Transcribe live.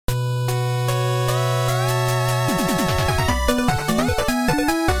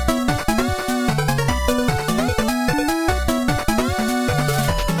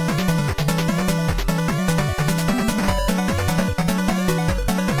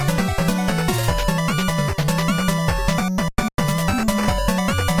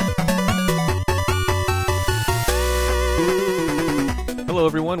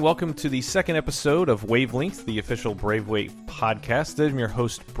welcome to the second episode of Wavelength, the official Bravewave podcast. I'm your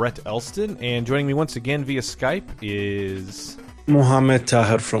host, Brett Elston, and joining me once again via Skype is... Mohammed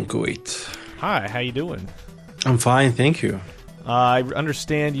Tahir from Kuwait. Hi, how you doing? I'm fine, thank you. I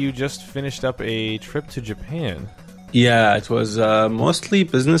understand you just finished up a trip to Japan. Yeah, it was mostly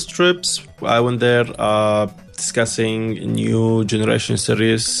business trips. I went there discussing new generation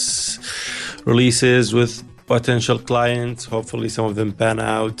series releases with potential clients. Hopefully some of them pan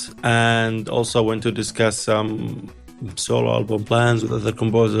out. And also went to discuss some solo album plans with other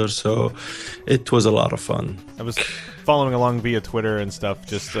composers. So it was a lot of fun. I was following along via Twitter and stuff,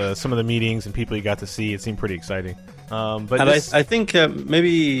 just some of the meetings and people you got to see. It seemed pretty exciting. I think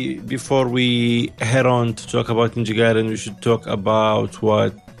maybe before we head on to talk about Ninja Gaiden, we should talk about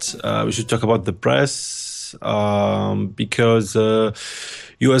the press, because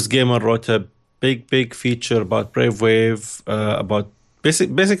US Gamer wrote a big feature about Bravewave, about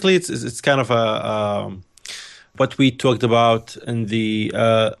basically it's kind of a what we talked about in the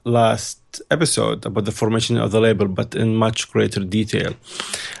last episode about the formation of the label, but in much greater detail,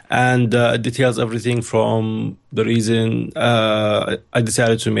 and details everything from the reason I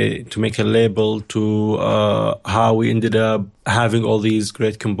decided to make a label to how we ended up having all these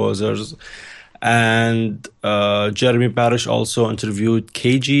great composers. And Jeremy Parish also interviewed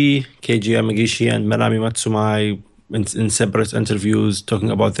Keiji Yamagishi and Manami Matsumai in separate interviews, talking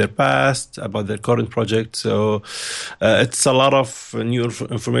about their past, about their current project. So it's a lot of new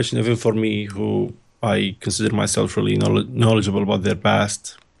information, even for me, who I consider myself really knowledgeable about their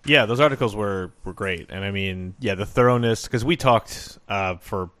past. Yeah, those articles were great. And I mean, yeah, the thoroughness, because we talked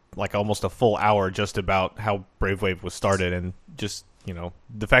for like almost a full hour just about how Bravewave was started, and just, you know,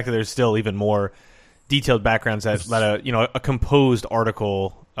 the fact that there's still even more detailed backgrounds that a composed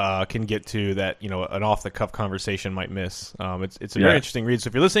article can get to, that, you know, an off-the-cuff conversation might miss. It's a very interesting read. So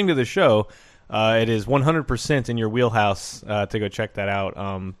if you're listening to the show, it is 100% in your wheelhouse to go check that out,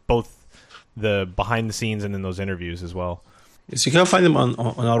 both the behind-the-scenes and then those interviews as well. Yes, you can find them on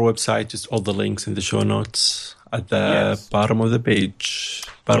our website, just all the links in the show notes at the bottom of the page,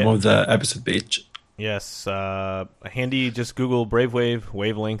 of the episode page. Yes, handy, just Google Bravewave,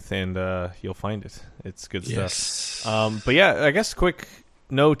 Wavelength, and you'll find it. It's good stuff. But yeah, I guess quick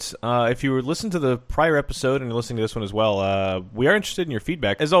note, if you were listening to the prior episode and you're listening to this one as well, we are interested in your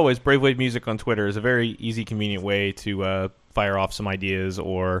feedback. As always, Bravewave Music on Twitter is a very easy, convenient way to fire off some ideas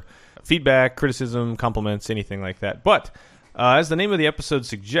or feedback, criticism, compliments, anything like that. But as the name of the episode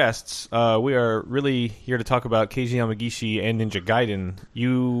suggests, we are really here to talk about Keiji Yamagishi and Ninja Gaiden.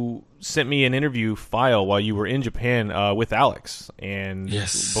 You sent me an interview file while you were in Japan with Alex. And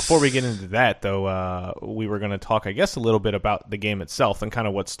before we get into that, though, we were going to talk, I guess, a little bit about the game itself and kind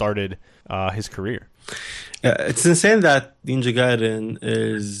of what started his career. It's insane that Ninja Gaiden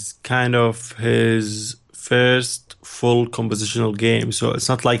is kind of his first full compositional game. So it's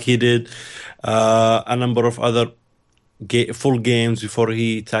not like he did a number of other full games before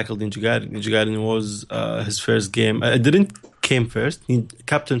he tackled Ninja Gaiden. Ninja Gaiden was his first game. It didn't came first.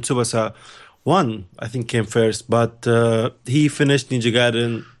 Captain Tsubasa 1, I think, came first, but he finished Ninja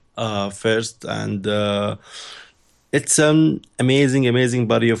Gaiden first, and it's an amazing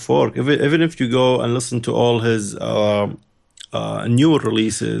body of work. Even if you go and listen to all his newer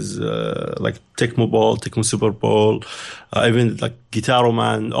releases, like Tecmo Bowl, Tecmo Super Bowl, even like Guitar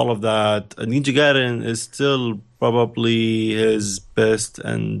Man, all of that, Ninja Gaiden is still probably his best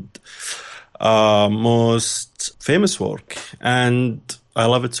and most famous work, and I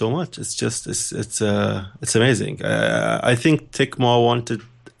love it so much. It's just it's amazing. I think Tecmo wanted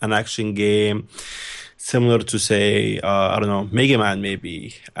an action game similar to, say, I don't know, Mega Man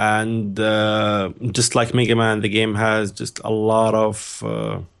maybe, and just like Mega Man, the game has just a lot of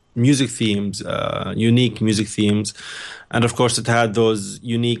music themes, unique music themes. And of course, it had those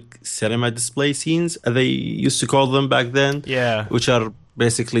unique cinema display scenes, they used to call them back then. Yeah. Which are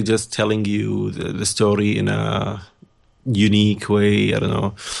basically just telling you the story in a unique way. I don't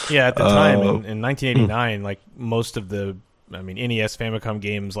know. Yeah, at the time, in 1989, like most of the, NES Famicom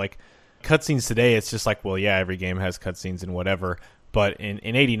games, like cutscenes today, it's just like, well, yeah, every game has cutscenes and whatever. But in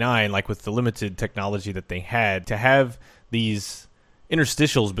 89, like with the limited technology that they had, to have these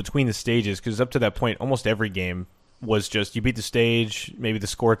interstitials between the stages, because up to that point, almost every game was just, you beat the stage, maybe the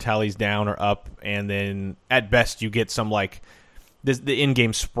score tallies down or up, and then at best you get some, like, the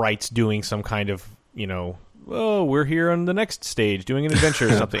in-game sprites doing some kind of, oh, we're here on the next stage doing an adventure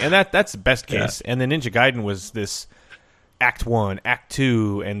or something. And that's the best case. Yeah. And then Ninja Gaiden was this Act 1, Act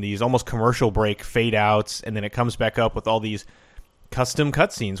 2, and these almost commercial break fade-outs, and then it comes back up with all these custom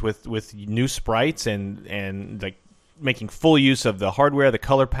cutscenes with new sprites and like making full use of the hardware, the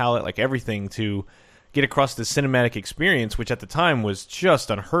color palette, like everything to get across the cinematic experience, which at the time was just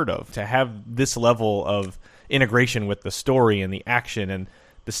unheard of. To have this level of integration with the story and the action, and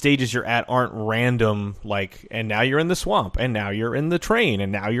the stages you're at aren't random, like, and now you're in the swamp, and now you're in the train,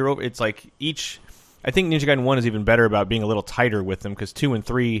 and now you're over. It's like each... I think Ninja Gaiden 1 is even better about being a little tighter with them, because 2 and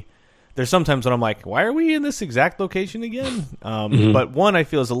 3... There's sometimes when I'm like, why are we in this exact location again? But 1, I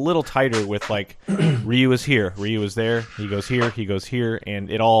feel, is a little tighter with, like, Ryu is here, Ryu is there, he goes here,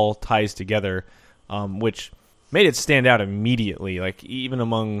 and it all ties together, which made it stand out immediately. Like, even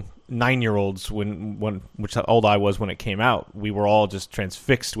among 9-year-olds, which old I was when it came out, we were all just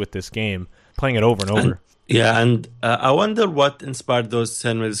transfixed with this game, playing it over and over. And I wonder what inspired those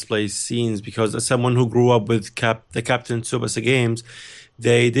cinema display scenes, because as someone who grew up with the Captain Tsubasa games,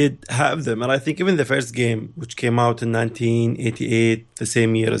 they did have them. And I think even the first game, which came out in 1988, the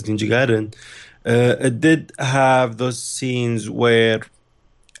same year as Ninja Gaiden, it did have those scenes where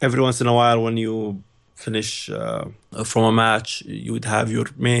every once in a while when you finish from a match, you would have your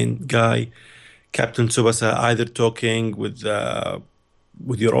main guy, Captain Tsubasa, either talking with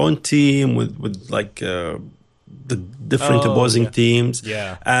your own team, with like the different opposing teams.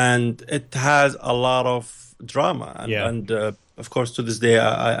 Yeah. And it has a lot of drama. And of course, to this day,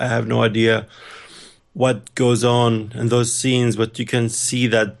 I have no idea what goes on in those scenes, but you can see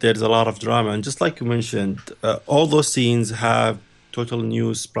that there's a lot of drama. And just like you mentioned, all those scenes have total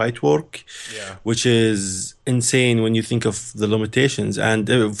new sprite work, which is insane when you think of the limitations. And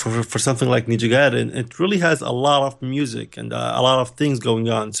for something like Ninja Gaiden, it really has a lot of music and a lot of things going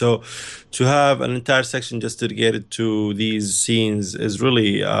on. So to have an entire section just dedicated to these scenes is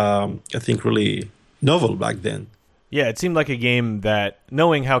really, I think, really novel back then. Yeah, it seemed like a game that,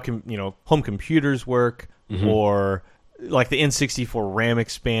 knowing how home computers work, or like the N64 RAM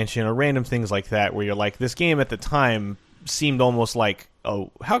expansion, or random things like that, where you're like, this game at the time seemed almost like,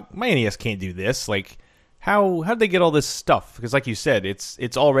 oh, how my NES can't do this? Like, how'd they get all this stuff? Because like you said,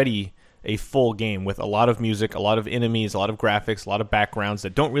 it's already a full game with a lot of music, a lot of enemies, a lot of graphics, a lot of backgrounds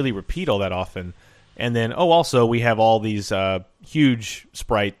that don't really repeat all that often. And then, also, we have all these huge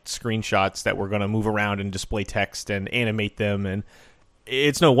sprite screenshots that we're going to move around and display text and animate them. And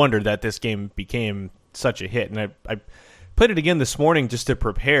it's no wonder that this game became such a hit. And I played it again this morning just to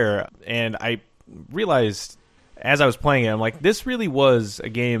prepare, and I realized as I was playing it, I'm like, this really was a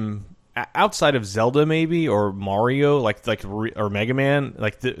game outside of Zelda maybe, or Mario, or Mega Man,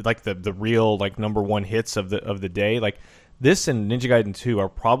 like the real like number one hits of the day. Like, this and Ninja Gaiden 2 are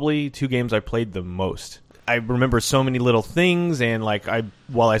probably 2 games I played the most. I remember so many little things, and like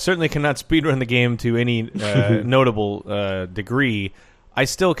while I certainly cannot speedrun the game to any notable degree, I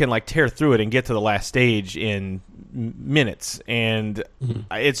still can like tear through it and get to the last stage in minutes. And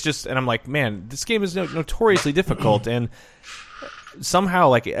it's just, and I'm like, man, this game is notoriously difficult. And somehow,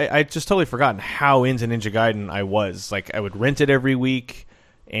 like, I just totally forgotten how into Ninja Gaiden I was. Like, I would rent it every week,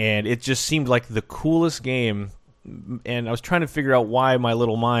 and it just seemed like the coolest game. And I was trying to figure out why my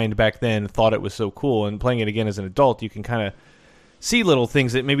little mind back then thought it was so cool. And playing it again as an adult, you can kind of see little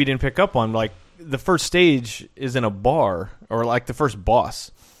things that maybe you didn't pick up on. Like, the first stage is in a bar, or like the first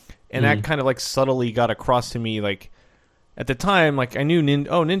boss. And that kind of like subtly got across to me. Like, at the time, like, I knew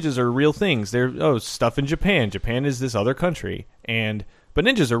ninjas are real things. They're stuff in Japan. Japan is this other country. But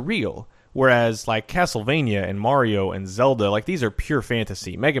ninjas are real. Whereas, like, Castlevania and Mario and Zelda, like, these are pure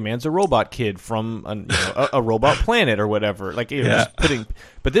fantasy. Mega Man's a robot kid from a robot planet or whatever. Like, just putting.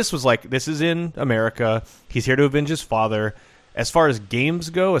 But this was like, this is in America. He's here to avenge his father. As far as games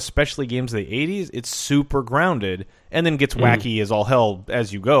go, especially games of the 80s, it's super grounded, and then gets wacky as all hell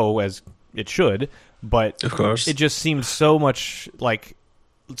as you go, as it should. But of course, it just seems so much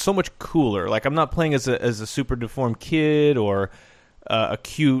cooler. Like, I'm not playing as a super deformed kid or a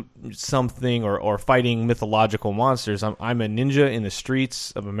cute something, or fighting mythological monsters. I'm a ninja in the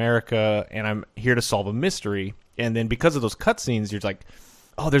streets of America, and I'm here to solve a mystery. And then because of those cutscenes, you're like,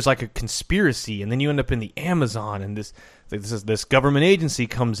 oh, there's like a conspiracy, and then you end up in the Amazon, and this government agency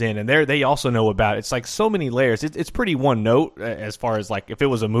comes in, and they also know about it. It's like so many layers. It's pretty one note as far as, like, if it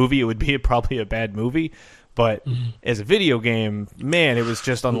was a movie, it would be probably a bad movie. But as a video game, man, it was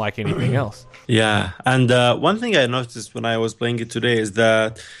just unlike anything else. Yeah, and one thing I noticed when I was playing it today is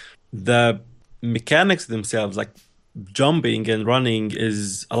that the mechanics themselves, like jumping and running,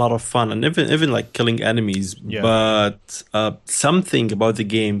 is a lot of fun, and even like killing enemies. Yeah. But something about the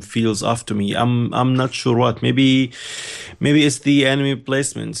game feels off to me. I'm not sure what. Maybe it's the enemy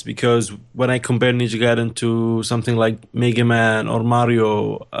placements, because when I compare Ninja Gaiden to something like Mega Man or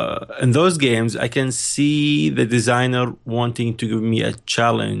Mario, in those games I can see the designer wanting to give me a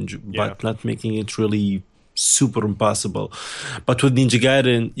challenge, but not making it really super impossible. But with Ninja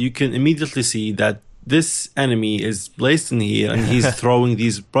Gaiden, you can immediately see that this enemy is placed in here and he's throwing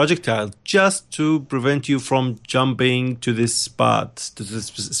these projectiles just to prevent you from jumping to this spot, to this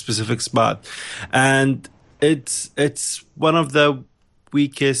specific spot. And it's one of the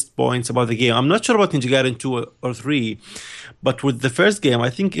weakest points about the game. I'm not sure about Ninja Gaiden 2 or 3, but with the first game, I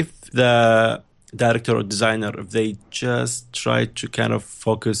think if the director or designer, if they just try to kind of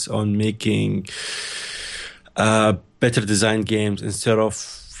focus on making better designed games instead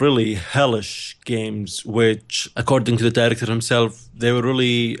of really hellish games, which, according to the director himself, they were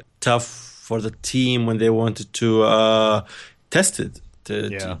really tough for the team when they wanted to test it,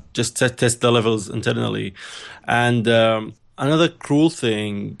 to just test the levels internally. And another cruel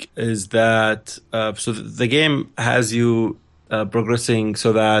thing is that so the game has you progressing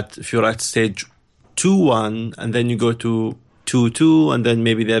so that if you're at stage 2-1 and then you go to 2-2 and then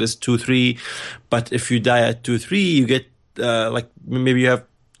maybe there is 2-3, but if you die at 2-3 you get like maybe you have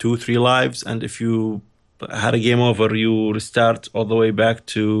 2-3 lives, and if you had a game over you restart all the way back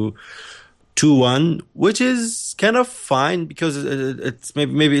to 2-1, which is kind of fine because it's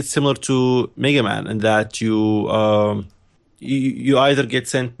maybe it's similar to Mega Man in that you either get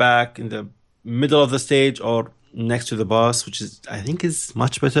sent back in the middle of the stage or next to the boss, which is I think is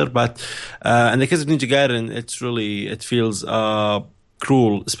much better. But in the case of Ninja Gaiden, it feels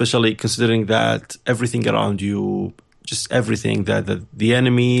cruel, especially considering that everything around you, just everything, that the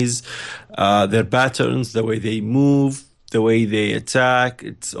enemies, their patterns, the way they move, the way they attack,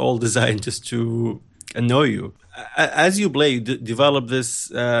 it's all designed just to annoy you. As you play, you develop this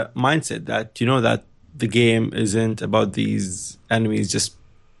mindset that you know that the game isn't about these enemies just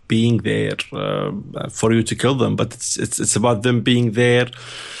being there for you to kill them, but it's about them being there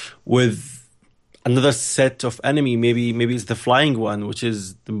with another set of enemy. Maybe it's the flying one, which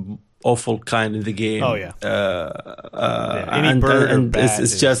is the awful kind in the game. Oh yeah. Any bird and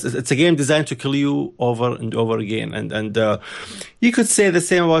it's a game designed to kill you over and over again. And you could say the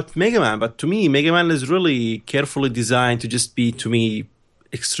same about Mega Man, but to me, Mega Man is really carefully designed to just be, to me,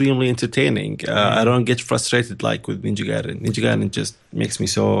 extremely entertaining. I don't get frustrated like with Ninja Gaiden. Ninja Gaiden just makes me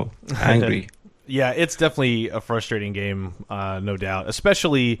so angry. Yeah, it's definitely a frustrating game, no doubt.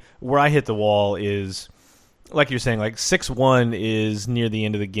 Especially where I hit the wall is, like you're saying, like 6-1 is near the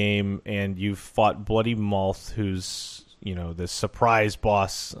end of the game, and you've fought Bloody Moth, who's, you know, this surprise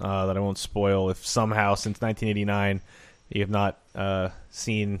boss that I won't spoil. If somehow since 1989 you have not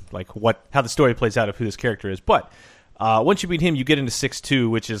seen like how the story plays out of who this character is, but once you beat him, you get into 6-2,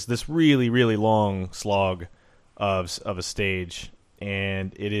 which is this really, really long slog of a stage,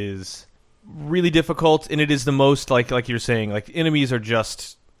 and it is really difficult, and it is the most like you're saying, like enemies are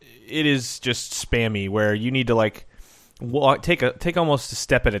just. It is just spammy, where you need to like take almost a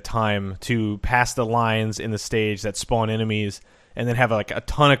step at a time to pass the lines in the stage that spawn enemies, and then have like a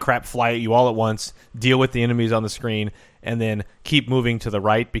ton of crap fly at you all at once, deal with the enemies on the screen, and then keep moving to the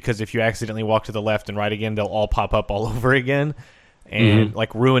right, because if you accidentally walk to the left and right again, they'll all pop up all over again, and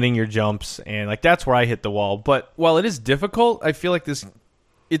like ruining your jumps, and like that's where I hit the wall. But while it is difficult, I feel like this.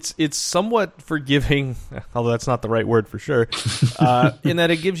 It's somewhat forgiving, although that's not the right word for sure, in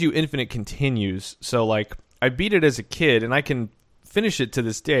that it gives you infinite continues. So, like, I beat it as a kid, and I can finish it to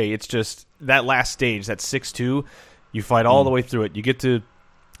this day. It's just that last stage, that 6-2, you fight all the way through it. You get to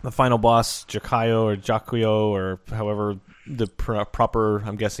the final boss, Jakuyo, or however the proper,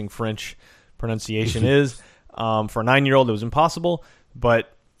 I'm guessing, French pronunciation is. For a 9-year-old, it was impossible,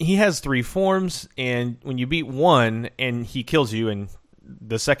 but he has 3 forms, and when you beat one, and he kills you, and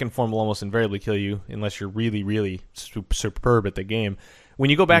the second form will almost invariably kill you unless you're really, really superb at the game. When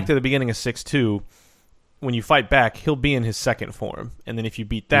you go back to the beginning of 6-2, when you fight back, he'll be in his second form. And then if you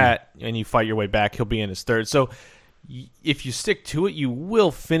beat that and you fight your way back, he'll be in his third. So if you stick to it, you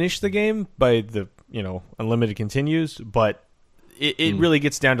will finish the game by the, unlimited continues. But it really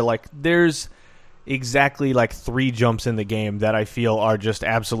gets down to like, there's exactly like 3 jumps in the game that I feel are just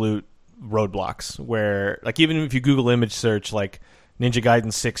absolute roadblocks, where like even if you Google image search like Ninja Gaiden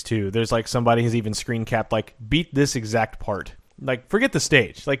 6-2, there's like somebody has even screen capped like beat this exact part. Like forget the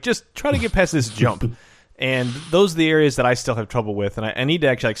stage. Like just try to get past this jump. And those are the areas that I still have trouble with, and I need to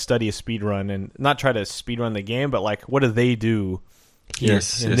actually like study a speed run and not try to speed run the game, but like what do they do here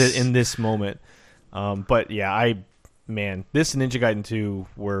in this moment? But yeah, this and Ninja Gaiden 2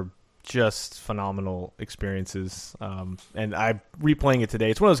 were just phenomenal experiences, and I'm replaying it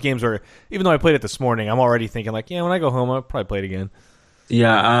today. It's one of those games where even though I played it this morning, I'm already thinking like, when I go home, I'll probably play it again.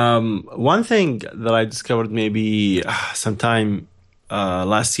 Yeah, one thing that I discovered maybe sometime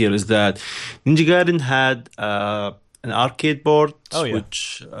last year is that Ninja Gaiden had an arcade board, Oh, yeah.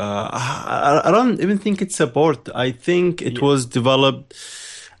 which I don't even think it's a board. I think it was developed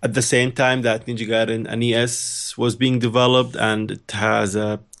at the same time that Ninja Gaiden NES was being developed, and it has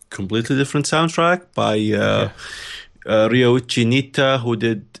a completely different soundtrack by Ryoichi Nitta,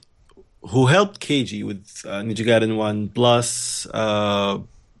 who helped Keiji with Ninja Gaiden 1 plus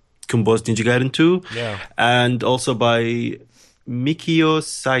composed Ninja Gaiden 2, and also by Mikio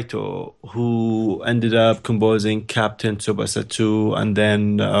Saito, who ended up composing Captain Tsubasa 2, and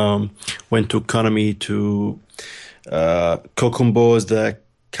then went to Konami to co-compose the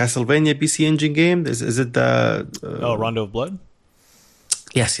Castlevania PC Engine game. Is it the Rondo of Blood?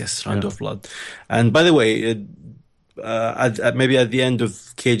 Yes, Rondo of Blood. And by the way, maybe at the end of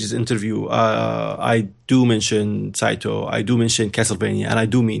Cage's interview, I do mention Saito, I do mention Castlevania, and I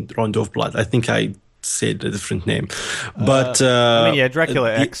do mean Rondo of Blood. I think I said a different name, but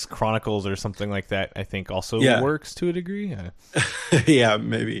Dracula X Chronicles or something like that, I think also works to a degree. Yeah,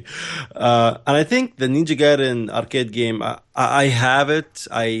 maybe. And I think the Ninja Gaiden arcade game, I have it.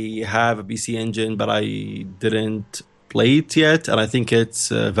 I have a PC Engine, but I didn't play it yet, and I think it's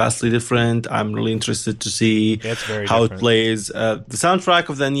vastly different. I'm really interested to see how it plays. The soundtrack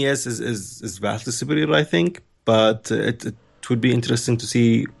of the NES is vastly superior, I think, but it would be interesting to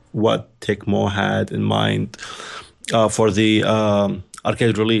see what Tecmo had in mind for the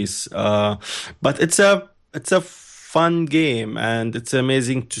arcade release. But it's a fun game, and it's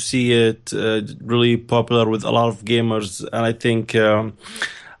amazing to see it really popular with a lot of gamers. And I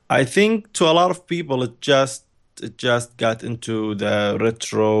think to a lot of people, it just got into the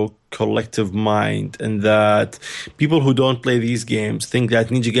retro collective mind, and that people who don't play these games think that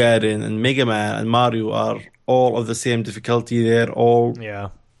Ninja Gaiden and Mega Man and Mario are all of the same difficulty. They're all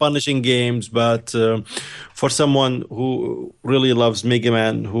punishing games, but for someone who really loves Mega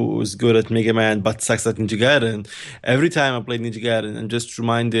Man, who is good at Mega Man but sucks at Ninja Gaiden, every time I play Ninja Gaiden, I'm just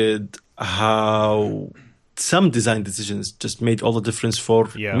reminded how some design decisions just made all the difference for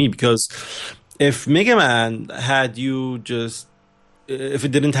me. Because if Mega Man had if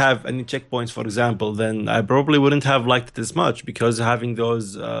it didn't have any checkpoints, for example, then I probably wouldn't have liked it as much, because having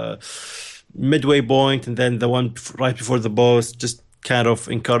those midway point and then the one right before the boss just kind of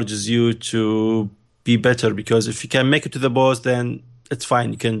encourages you to be better, because if you can make it to the boss, then it's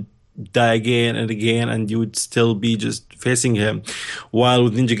fine. You can die again and again, and you would still be just facing him. While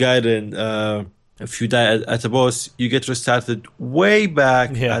with Ninja Gaiden, if you die at a boss, you get restarted way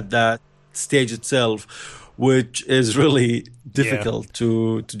back at that stage itself, which is really difficult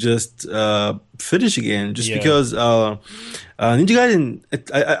to just finish again, just because Ninja Gaiden,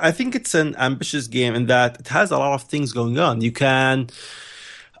 I think it's an ambitious game in that it has a lot of things going on. You can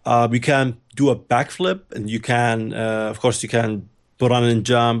do a backflip, and you can of course you can run and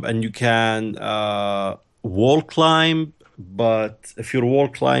jump, and you can wall climb. But if you're wall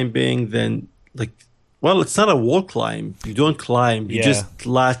climbing, then it's not a wall climb. You don't climb. You just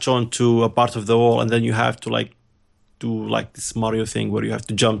latch onto a part of the wall, and then you have to do this Mario thing where you have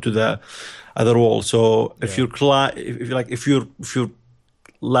to jump to the other wall. So if you're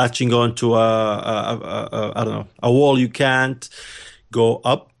latching onto a wall, you can't go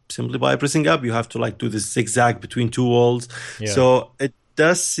up simply by pressing up. You have to do this zigzag between two walls. Yeah. So it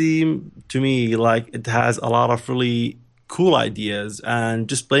does seem to me like it has a lot of really cool ideas, and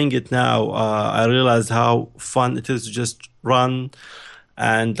just playing it now, I realized how fun it is to just run,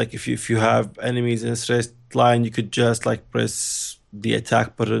 and if you have enemies in a straight line, you could just press the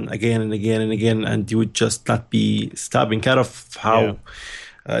attack button again and again and again, and you would just not be stopping. Kind of how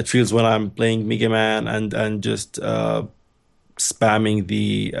it feels when I'm playing Mega Man and just spamming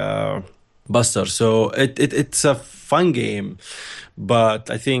the Buster. So it's a fun game, but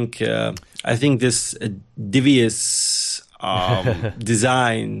I think this devious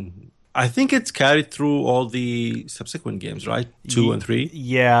design, I think it's carried through all the subsequent games, right? 2 and 3.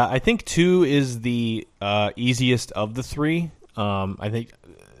 Yeah, I think 2 is the easiest of the 3. I think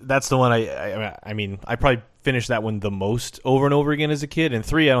that's the one I probably finished that one the most over and over again as a kid. And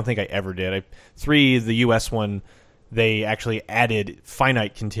 3, I don't think I ever did. 3, the US one, they actually added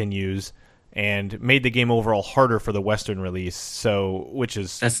finite continues and made the game overall harder for the Western release.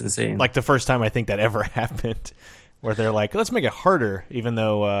 That's insane. The first time I think that ever happened, where they're let's make it harder, even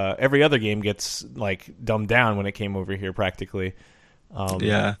though every other game gets dumbed down when it came over here practically. But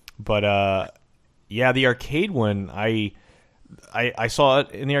the arcade one, I saw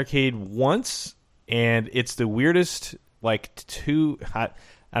it in the arcade once, and it's the weirdest I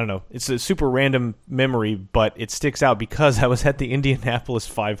don't know. It's a super random memory, but it sticks out because I was at the Indianapolis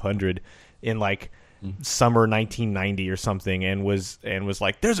 500 in summer 1990 or something, and was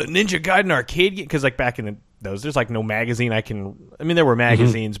like, "There's a Ninja Gaiden arcade game," because back in the those. There's like no magazine I mean, there were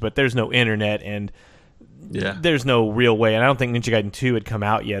magazines, but there's no internet, and there's no real way. And I don't think Ninja Gaiden 2 had come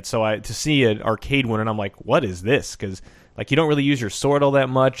out yet. So to see an arcade one, and I'm like, what is this? Because like you don't really use your sword all that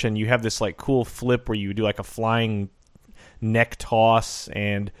much, and you have this like cool flip where you do like a flying neck toss,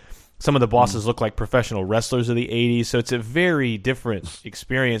 and some of the bosses look like professional wrestlers of the 80s. So it's a very different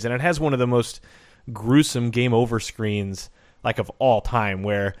experience, and it has one of the most gruesome game over screens like of all time,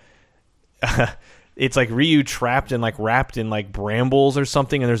 where it's like Ryu trapped and like wrapped in like brambles or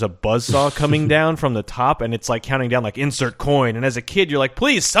something, and there's a buzzsaw coming down from the top, and it's like counting down like insert coin. And as a kid, you're like,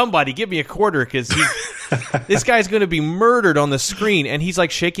 please somebody give me a quarter, because this guy's going to be murdered on the screen, and he's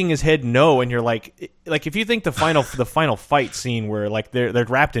like shaking his head no, and you're like if you think the final fight scene where like they're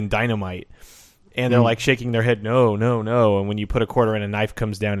wrapped in dynamite, and they're like shaking their head no, and when you put a quarter in, a knife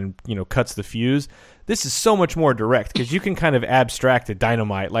comes down and, you know, cuts the fuse. This is so much more direct, because you can kind of abstract a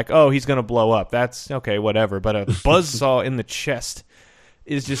dynamite, like, oh, he's going to blow up. That's okay, whatever. But a buzzsaw in the chest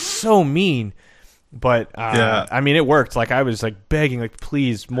is just so mean. But, I mean, it worked. Like, I was, like, begging, like,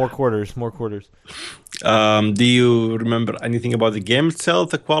 please, more quarters. Do you remember anything about the game itself,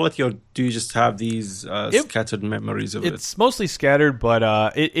 the quality, or do you just have these scattered memories of it? It's mostly scattered,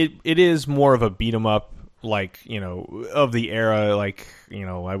 but it is more of a beat-em-up, like, you know, of the era. Like, you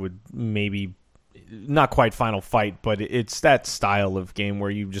know, I would maybe... not quite Final Fight, but it's that style of game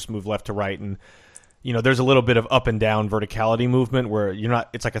where you just move left to right, and you know there's a little bit of up and down verticality movement where you're not.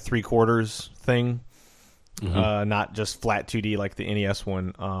 It's like a 3/4 thing, not just flat 2D like the NES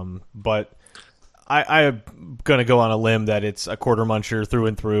one. But I'm gonna go on a limb that it's a quarter muncher through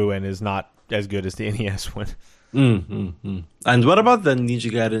and through, and is not as good as the NES one. And what about the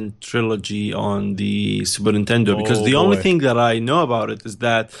Ninja Gaiden trilogy on the Super Nintendo? Because the only thing that I know about it is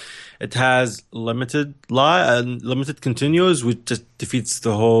that it has limited continues, which just defeats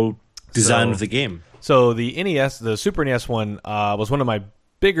the whole design of the game. So the Super NES one was one of my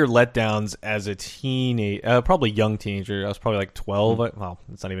bigger letdowns as a probably young teenager. I was probably like 12. Well,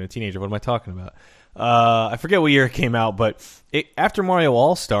 it's not even a teenager. What am I talking about? I forget what year it came out, but after Mario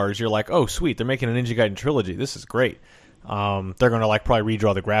All-Stars, you're like, oh, sweet, they're making a Ninja Gaiden trilogy. This is great. They're going to like probably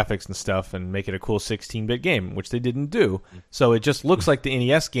redraw the graphics and stuff and make it a cool 16-bit game, which they didn't do. So it just looks like the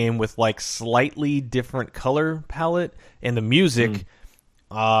NES game with like slightly different color palette, and the music,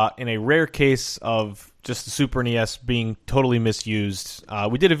 in a rare case of just the Super NES being totally misused.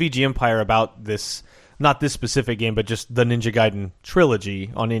 We did a VG Empire about this. Not this specific game, but just the Ninja Gaiden trilogy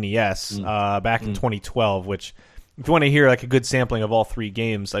on NES back in 2012, which, if you want to hear like a good sampling of all three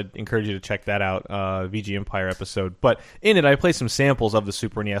games, I'd encourage you to check that out, VG Empire episode. But in it, I play some samples of the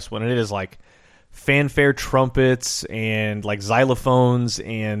Super NES one, and it is like fanfare trumpets and like xylophones,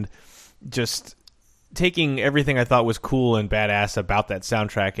 and just taking everything I thought was cool and badass about that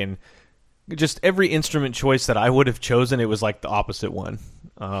soundtrack, and just every instrument choice that I would have chosen, it was like the opposite one.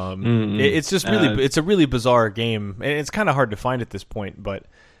 It's just really, it's a really bizarre game, and it's kind of hard to find at this point, but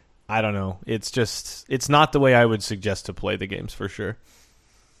I don't know. It's not the way I would suggest to play the games for sure.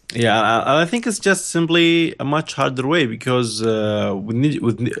 Yeah, I think it's just simply a much harder way, because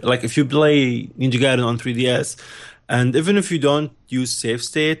like if you play Ninja Gaiden on 3DS, and even if you don't use save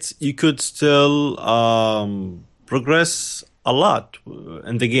states, you could still progress a lot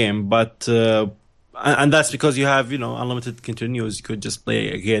in the game, but and that's because you have, you know, unlimited continues. You could just play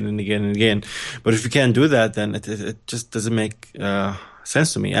again and again and again. But if you can't do that, then it just doesn't make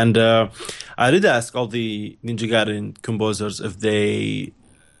sense to me. And I did ask all the Ninja Gaiden composers if they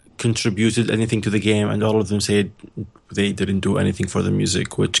contributed anything to the game, and all of them said they didn't do anything for the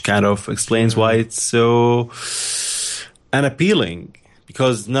music, which kind of explains why it's so unappealing,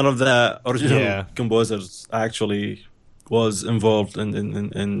 because none of the original composers actually was involved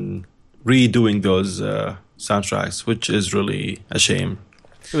in redoing those soundtracks, which is really a shame.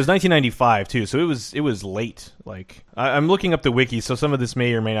 It was 1995 too, so it was late. Like I'm looking up the wiki, so some of this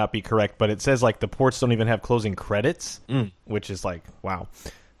may or may not be correct, but it says like the ports don't even have closing credits, which is like wow.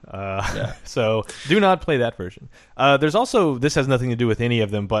 So do not play that version. There's also, this has nothing to do with any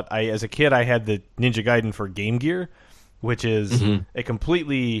of them, but as a kid I had the Ninja Gaiden for Game Gear, which is a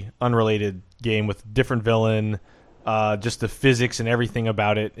completely unrelated game with different villain. Just the physics and everything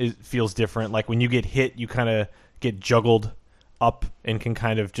about it feels different. Like when you get hit, you kind of get juggled up and can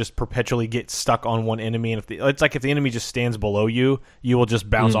kind of just perpetually get stuck on one enemy. And it's like if the enemy just stands below you, you will just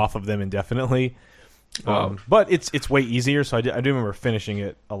bounce off of them indefinitely. But it's way easier, so I do remember finishing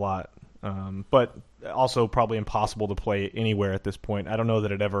it a lot. But also probably impossible to play anywhere at this point. I don't know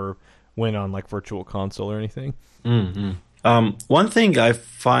that it ever went on like Virtual Console or anything. One thing I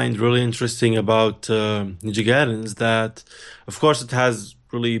find really interesting about Ninja Gaiden is that, of course, it has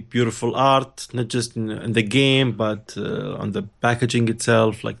really beautiful art, not just in the game, but on the packaging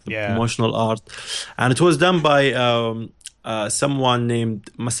itself, like the promotional art. And it was done by someone named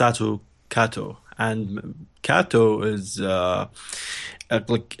Masato Kato. And Kato is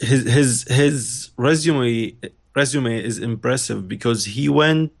like his resume is impressive because he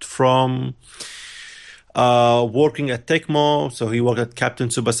went from working at Tecmo, so he worked at Captain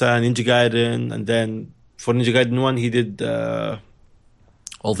Tsubasa, Ninja Gaiden, and then for Ninja Gaiden 1 he did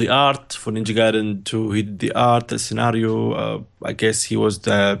all the art. For Ninja Gaiden 2 he did the art, the scenario. I guess he was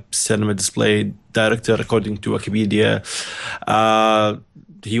the cinema display director according to Wikipedia.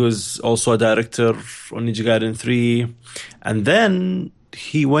 He was also a director on Ninja Gaiden 3, and then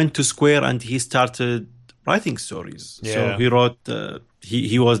he went to Square and he started writing stories. So he wrote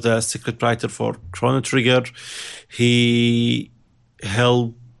he was the script writer for Chrono Trigger. He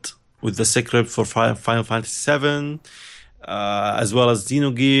helped with the script for Final Fantasy VII, as well as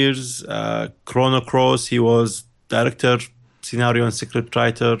Xenogears, Chrono Cross. He was director, scenario and script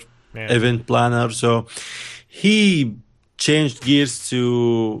writer, event planner. So he changed gears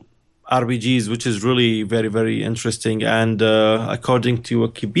to RPGs, which is really very, very interesting. And according to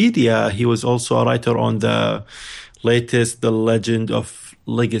Wikipedia, he was also a writer on the latest The Legend of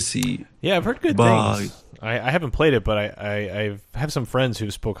Legacy. Yeah, I've heard good things. I haven't played it, but I have some friends who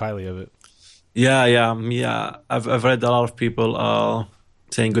spoke highly of it. Yeah. I've read a lot of people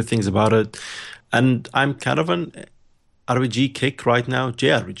saying good things about it. And I'm kind of an RPG kick right now,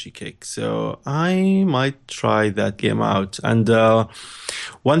 JRPG kick. So I might try that game out. And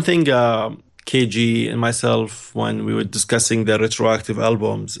one thing KG and myself, when we were discussing the retroactive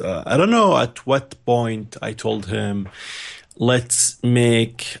albums, I don't know at what point I told him, let's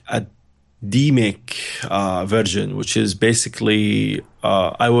make a DMake version, which is basically,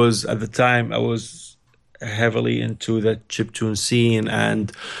 I was heavily into the chiptune scene,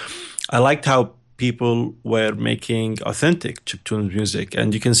 and I liked how people were making authentic chiptune music,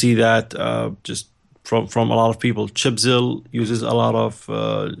 and you can see that just from a lot of people. Chipzil uses a lot of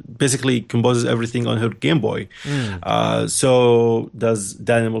basically composes everything on her Game Boy. So does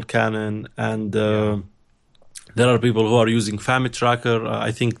Daniel Cannon, and there are people who are using FamiTracker.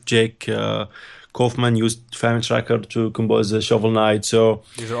 I think Jake Kaufman used FamiTracker to compose Shovel Knight. So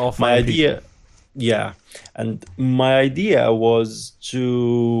these are all my idea, people. Yeah, and my idea was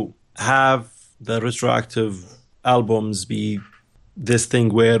to have the retroactive albums be this thing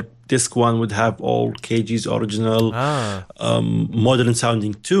where disc one would have all KG's original modern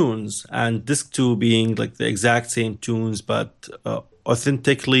sounding tunes, and disc two being like the exact same tunes but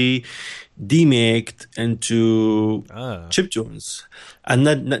authentically demaked into chiptunes, and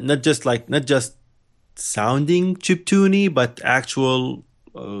not just sounding chiptuney, but actual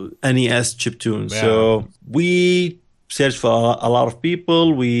NES chiptunes. So we searched for a lot of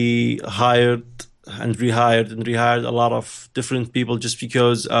people. We hired and rehired a lot of different people just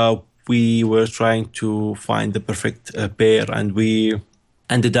because we were trying to find the perfect pair, and we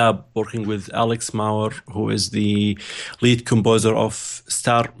ended up working with Alex Mauer, who is the lead composer of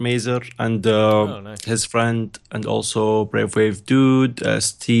Star Mazer, and nice. his friend and also Brave Wave dude,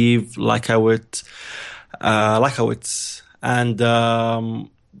 Steve Lakowitz. And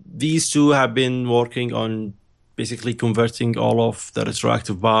these two have been working on basically converting all of the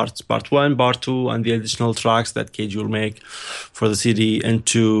retroactive parts, part 1, part 2, and the additional tracks that KG will make for the CD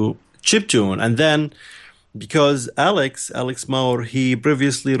into chiptune. And then, because Alex Mauer, he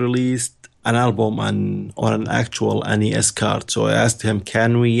previously released an album on an actual NES card. So I asked him,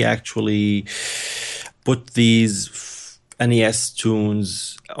 can we actually put these NES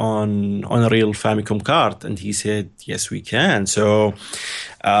tunes on a real Famicom card? And he said, yes, we can. So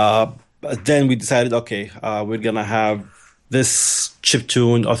then we decided, okay, we're going to have this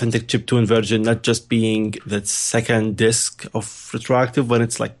chiptune, authentic chiptune version, not just being the second disc of retroactive when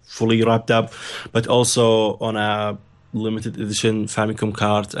it's like fully wrapped up, but also on a limited edition Famicom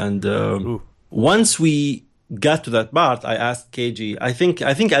card. And once we got to that part, I asked KG. I think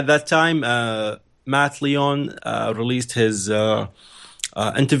at that time, Matt Leon released his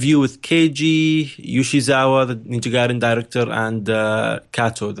interview with Keiji Yoshizawa, the Ninja Gaiden director, and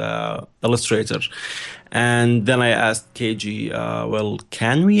Kato, the illustrator. And then I asked Keiji, well,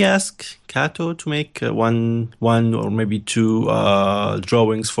 can we ask Kato to make one or maybe two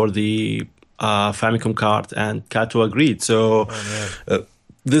drawings for the Famicom card? And Kato agreed. So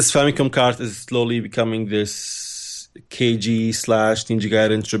this Famicom card is slowly becoming this KG / Ninja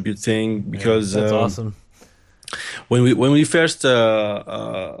Gaiden tribute thing, because that's awesome. When we first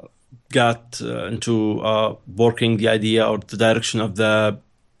got into working the idea or the direction of the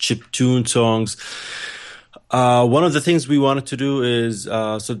chiptune songs, one of the things we wanted to do is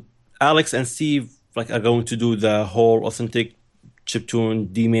so Alex and Steve are going to do the whole authentic chiptune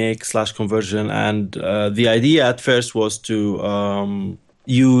demake / conversion, and the idea at first was to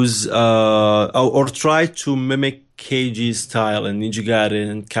use or try to mimic Keiji's style in Ninja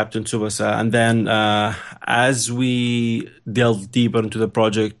Gaiden and Captain Tsubasa, and then as we delved deeper into the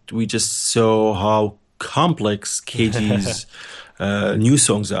project, we just saw how complex Keiji's new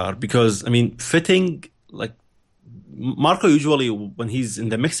songs are. Because fitting Marco usually when he's in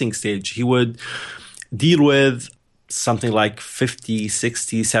the mixing stage, he would deal with something like 50,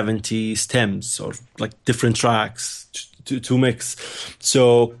 60, 70 stems or different tracks to mix.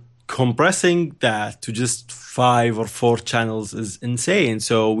 So compressing that to just 5 or 4 channels is insane.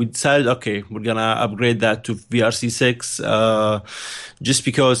 So we decided, okay, we're going to upgrade that to VRC6 just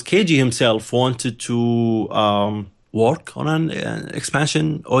because Keiji himself wanted to work on an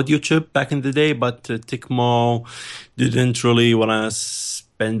expansion audio chip back in the day, but Tecmo didn't really want to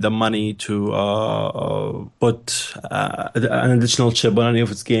spend the money to put an additional chip on any of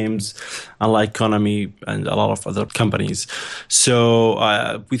its games, unlike Konami and a lot of other companies. So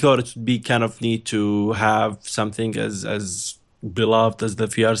we thought it would be kind of neat to have something as beloved as the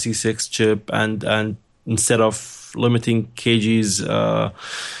VRC6 chip, and instead of limiting Keiji's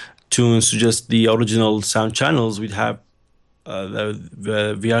tunes to just the original sound channels, we'd have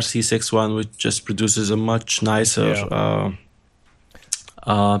the VRC6 one, which just produces a much nicer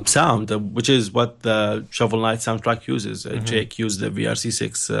sound, which is what the Shovel Knight soundtrack uses. Jake used the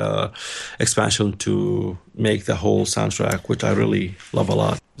VRC6 expansion to make the whole soundtrack, which I really love a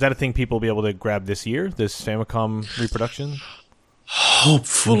lot. Is that a thing people will be able to grab this year, this Famicom reproduction?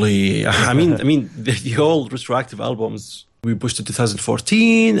 Hopefully. The old retroactive albums, we pushed to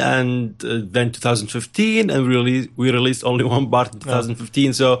 2014 and then 2015, and we released only one part in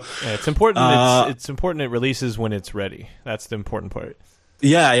 2015. So it's important. It's important it releases when it's ready. That's the important part.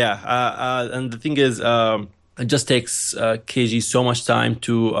 And the thing is, it just takes Keiji so much time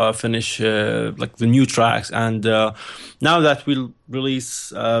to finish the new tracks. And now that we'll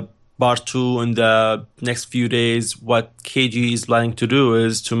release Part 2 in the next few days, what Keiji is planning to do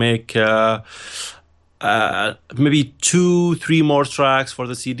is to make maybe 2-3 more tracks for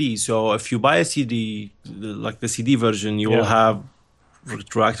the CD. So if you buy a CD, like the CD version, you will have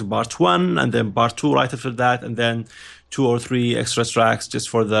retroactive Part 1 and then Part 2 right after that, and then 2 or 3 extra tracks just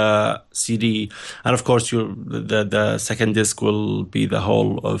for the CD. And of course, the second disc will be the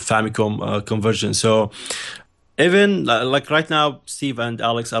whole Famicom conversion. So even right now, Steve and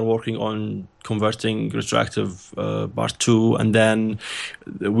Alex are working on converting retroactive Part 2, and then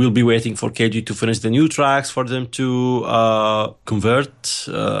we'll be waiting for Keiji to finish the new tracks for them to convert.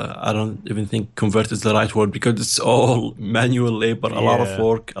 I don't even think convert is the right word, because it's all manual labor, a lot of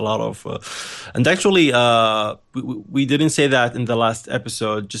work, a lot of... and actually, we didn't say that in the last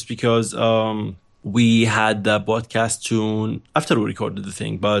episode, just because... we had the podcast tune after we recorded the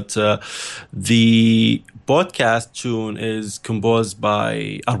thing, but the podcast tune is composed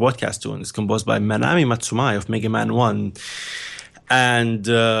by Manami Matsumai of Mega Man 1, and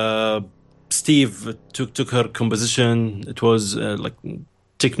Steve took her composition. It was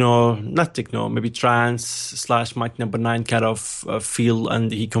maybe trance / Mike Number 9 kind of feel,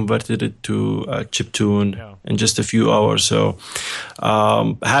 and he converted it to a chiptune in just a few hours. So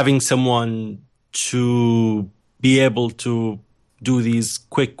having someone to be able to do these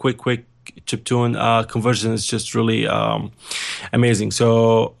quick chiptune conversions is just really amazing.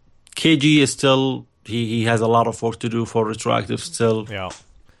 So Keiji is still, he has a lot of work to do for retroactive still.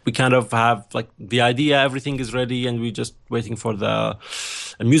 We kind of have the idea, everything is ready, and we're just waiting for the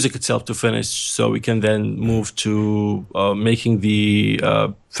music itself to finish, so we can then move to making the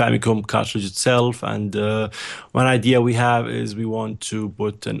Famicom cartridge itself. And one idea we have is we want to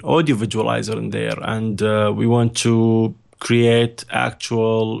put an audio visualizer in there, and we want to create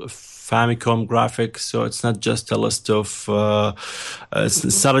actual Famicom graphics, so it's not just a list of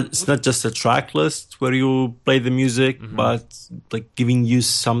it's not just a track list where you play the music, but giving you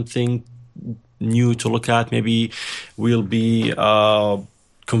something new to look at. Maybe we'll be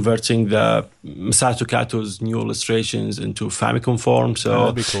converting the Masato Kato's new illustrations into Famicom form. So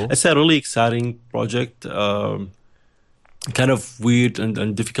that'd be cool. It's a really exciting project. Kind of weird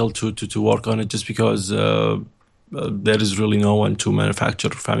and difficult to work on it, just because there is really no one to manufacture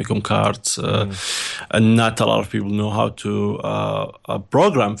Famicom cards, and not a lot of people know how to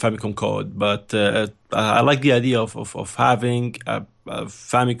program Famicom code. But I like the idea of having a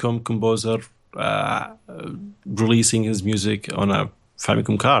Famicom composer releasing his music on a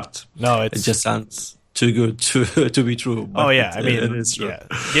Famicom card. No, it just sounds too good to be true. Oh yeah, I mean, it's true. Yeah,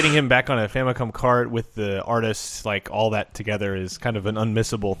 getting him back on a Famicom cart with the artists, like all that together, is kind of an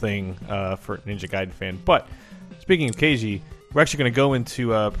unmissable thing for a Ninja Gaiden fan. But speaking of Keiji, we're actually going to go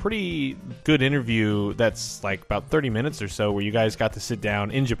into a pretty good interview that's like about 30 minutes or so, where you guys got to sit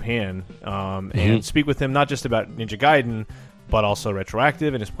down in Japan and speak with him, not just about Ninja Gaiden, but also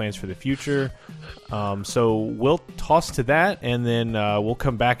Retroactive and his plans for the future. So we'll toss to that, and then we'll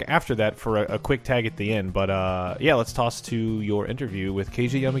come back after that for a quick tag at the end. But yeah, let's toss to your interview with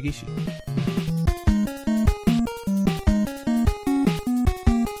Keiji Yamagishi.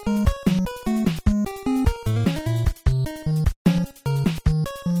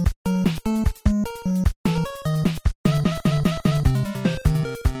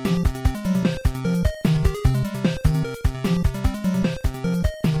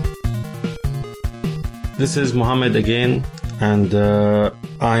 This is Mohammed again, and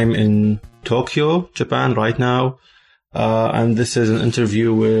I'm in Tokyo, Japan right now, and this is an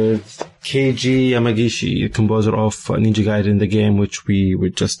interview with Keiji Yamagishi, the composer of Ninja Gaiden, the game which we were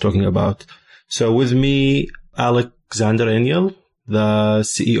just talking about. So with me, Alexander Eniel, the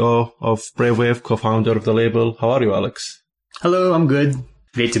CEO of Bravewave, co-founder of the label. How are you, Alex? Hello, I'm good.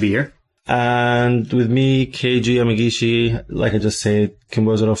 Great to be here. And with me, Keiji Yamagishi, like I just said,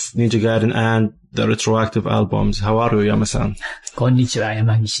 composer of Ninja Gaiden and the Retroactive albums. How are you, Yama-san? Konnichiwa,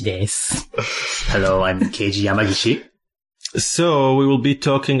 Yamagishi desu. Hello, I'm Keiji Yamagishi. So we will be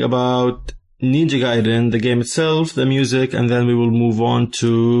talking about Ninja Gaiden, the game itself, the music, and then we will move on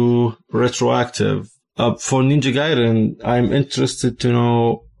to Retroactive. For Ninja Gaiden, I'm interested to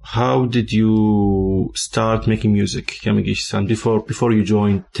know, how did you start making music, Yamagishi-san, before you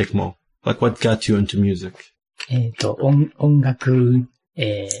joined Tecmo? Like, what got you into music? 音楽、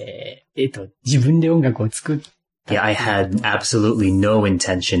自分で音楽を作っ Yeah, I had absolutely no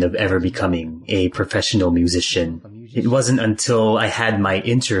intention of ever becoming a professional musician. It wasn't until I had my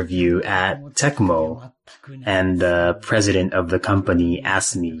interview at Tecmo and the president of the company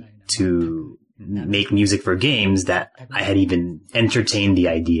asked me to make music for games that I had even entertained the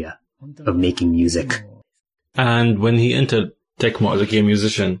idea of making music. And when he entered Tecmo as a game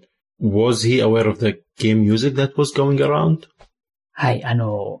musician, was he aware of the game music that was going around? はい、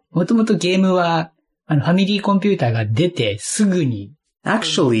もともとゲームは、ファミリーコンピューターが出てすぐに、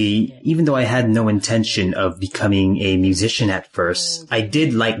Actually, even though I had no intention of becoming a musician at first, I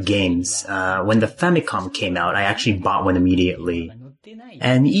did like games. When the Famicom came out, I actually bought one immediately.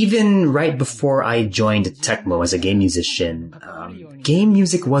 And even right before I joined Tecmo as a game musician, game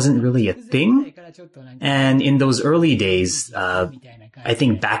music wasn't really a thing. And in those early days, I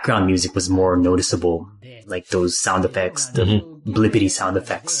think background music was more noticeable, like those sound effects, the blippity sound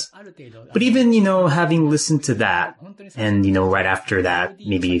effects. But even, having listened to that, and, right after that,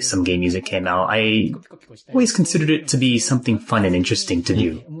 maybe some game music came out, I always considered it to be something fun and interesting to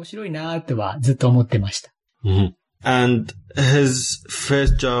do. 面白いなとはずっと思ってました。And his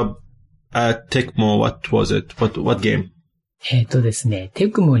first job at Tecmo, what was it? What game? ですね、テ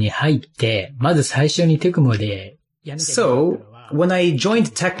クモに入って、まず最初にテクモで、So, when I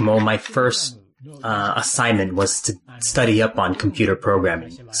joined Tecmo, my first assignment was to study up on computer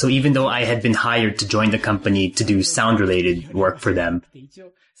programming. So even though I had been hired to join the company to do sound-related work for them,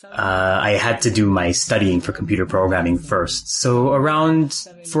 I had to do my studying for computer programming first. So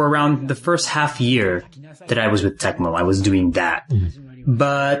for around the first half year that I was with Tecmo, I was doing that.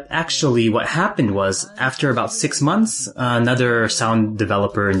 But actually what happened was, after about 6 months, another sound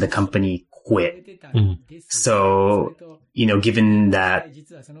developer in the company quit. So, given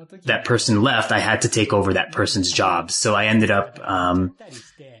that person left, I had to take over that person's job. So I ended up,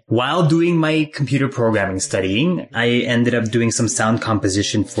 while doing my computer programming studying, I ended up doing some sound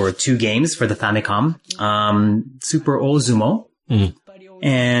composition for 2 games for the Famicom, Super Ozumo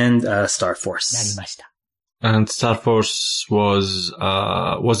and Star Force. And Star Force was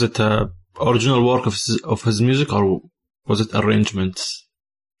it original work of his music, or was it arrangements?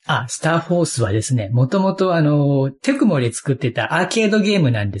 スターフォースはですね、もともとテクモで作ってたアーケードゲー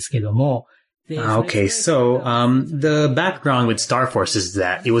ムなんですけども。Okay, so, the background with Star Force is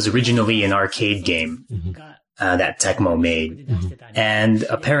that it was originally an arcade game, that Tecmo made. And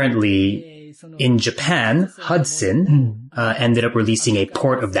apparently, in Japan, Hudson, ended up releasing a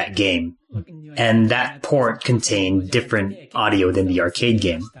port of that game. And that port contained different audio than the arcade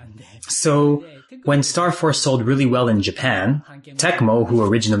game. So, when Star Force sold really well in Japan, Tecmo, who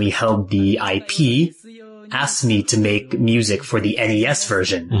originally held the IP, asked me to make music for the NES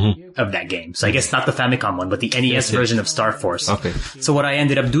version of that game. So I guess not the Famicom one, but the NES version of Star Force. Okay. So what I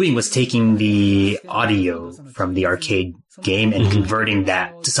ended up doing was taking the audio from the arcade game and converting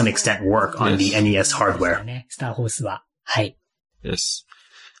that to some extent work on the NES hardware. スターホースは。はい。Yes.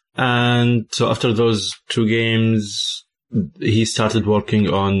 And so after those 2 games, he started working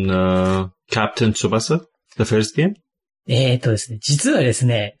on Captain Tsubasa, the first game? ですね、実はです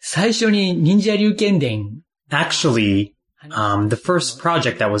ね、最初に忍者龍剣伝 Actually, the first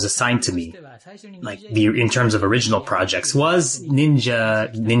project that was assigned to me, like in terms of original projects, was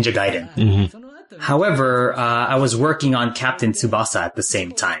Ninja Gaiden. However, I was working on Captain Tsubasa at the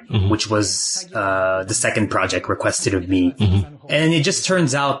same time, which was the second project requested of me. And it just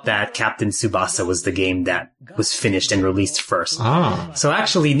turns out that Captain Tsubasa was the game that was finished and released first. So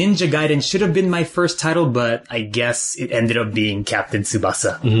actually, Ninja Gaiden should have been my first title, but I guess it ended up being Captain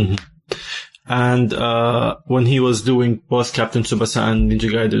Tsubasa. And when he was doing both Captain Tsubasa and Ninja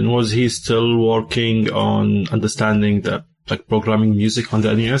Gaiden, was he still working on understanding the programming music on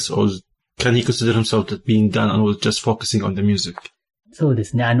the NES, or can he consider himself that being done and was just focusing on the music? そうで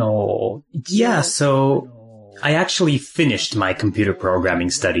すね、Yeah, so I actually finished my computer programming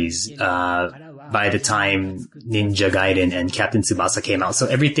studies by the time Ninja Gaiden and Captain Tsubasa came out. So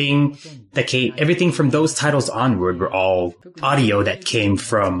everything from those titles onward were all audio that came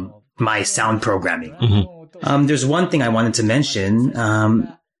from my sound programming. There's one thing I wanted to mention.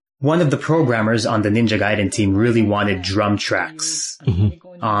 One of the programmers on the Ninja Gaiden team really wanted drum tracks in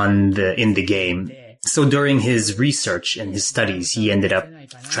the game. So during his research and his studies, he ended up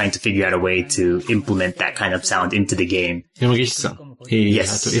trying to figure out a way to implement that kind of sound into the game. Yamagishi-san.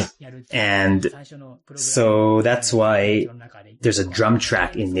 Yes. And so that's why there's a drum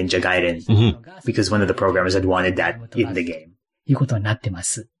track in Ninja Gaiden, because one of the programmers had wanted that in the game. いうことになってま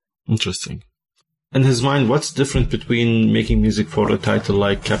す。 Interesting. In his mind, what's different between making music for a title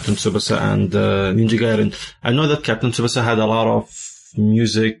like Captain Tsubasa and Ninja Gaiden? I know that Captain Tsubasa had a lot of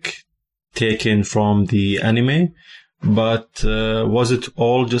music taken from the anime, but was it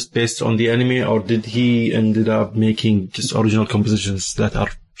all just based on the anime, or did he ended up making just original compositions that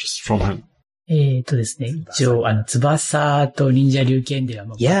are just from him? ですね、一応、翼と忍者龍剣伝は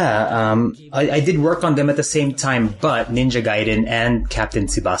もう Yeah, I did work on them at the same time, but Ninja Gaiden and Captain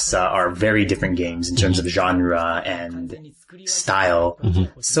Tsubasa are very different games in terms of genre and style.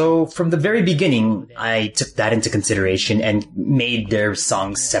 So from the very beginning, I took that into consideration and made their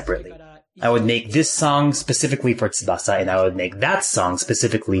songs separately. I would make this song specifically for Tsubasa, and I would make that song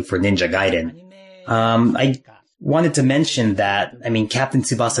specifically for Ninja Gaiden. I wanted to mention that, Captain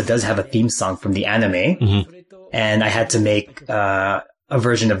Tsubasa does have a theme song from the anime, and I had to make a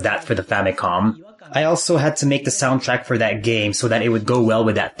version of that for the Famicom. I also had to make the soundtrack for that game so that it would go well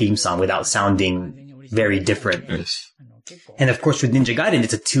with that theme song without sounding very different. Yes. And of course with Ninja Gaiden,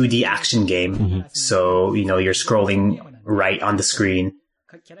 it's a 2D action game. So, you're scrolling right on the screen.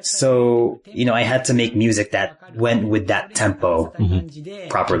 So, I had to make music that went with that tempo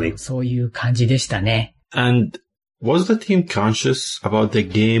properly. そういう感じでしたね。 And was the team conscious about the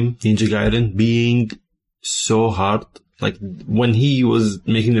game Ninja Gaiden being so hard? Like, when he was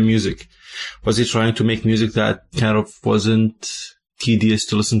making the music, was he trying to make music that kind of wasn't tedious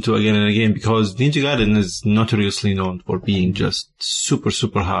to listen to again and again? Because Ninja Gaiden is notoriously known for being just super,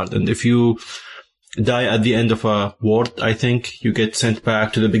 super hard. And if you die at the end of a world, I think you get sent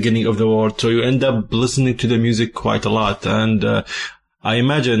back to the beginning of the world. So you end up listening to the music quite a lot. And I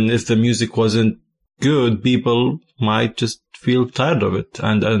imagine if the music wasn't good, people might just feel tired of it.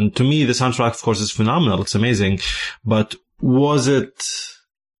 And to me, the soundtrack, of course, is phenomenal. It's amazing. But was it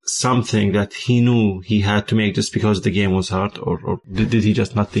something that he knew he had to make just because the game was hard, or did he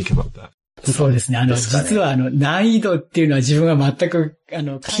just not think about that? そうですね。実は難易度っていうのは自分は全く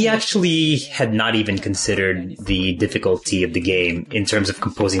He actually had not even considered the difficulty of the game in terms of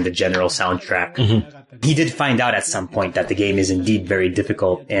composing the general soundtrack. He did find out at some point that the game is indeed very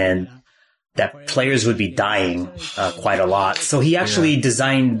difficult and that players would be dying quite a lot. So he actually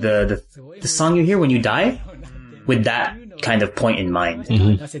designed the song you hear when you die with that kind of point in mind.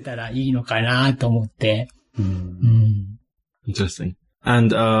 出せたらいいのかなと思って。Interesting.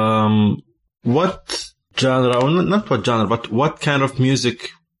 And what genre, or not what genre, but what kind of music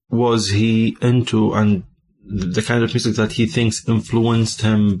was he into, and the kind of music that he thinks influenced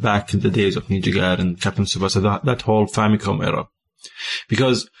him back in the days of Ninja Gaiden, Captain Tsubasa, that whole Famicom era?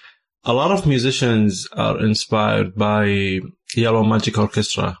 Because a lot of musicians are inspired by Yellow Magic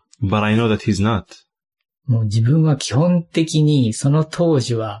Orchestra, but I know that he's not. もう自分は基本的にその当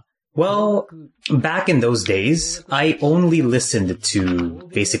時は Well, back in those days, I only listened to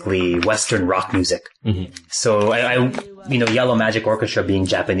basically Western rock music. Mm-hmm. So I, Yellow Magic Orchestra being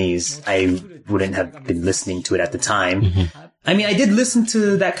Japanese, I wouldn't have been listening to it at the time. Mm-hmm. I mean, I did listen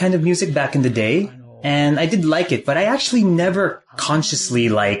to that kind of music back in the day, and I did like it, but I actually never consciously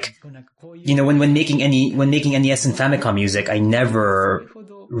when making NES and Famicom music, I never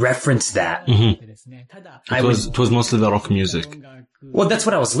referenced that. Mm-hmm. It was mostly the rock music. Well, that's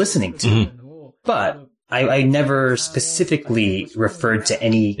what I was listening to. Mm-hmm. But I never specifically referred to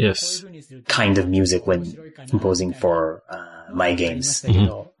any kind of music when composing for my games. Mm-hmm.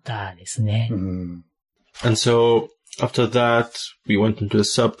 Mm-hmm. And so after that, we went into the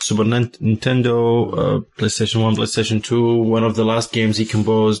Super Nintendo, PlayStation 1, PlayStation 2. One of the last games he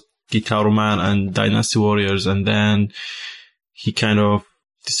composed, Guitar Man and Dynasty Warriors, and then he kind of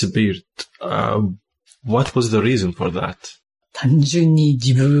disappeared. What was the reason for that?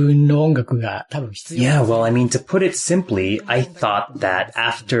 Yeah, well, I mean, to put it simply, I thought that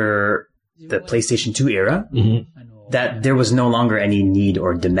after the PlayStation 2 era, that there was no longer any need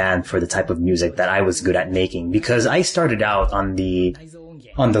or demand for the type of music that I was good at making, because I started out on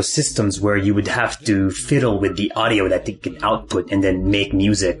those systems where you would have to fiddle with the audio that they could output and then make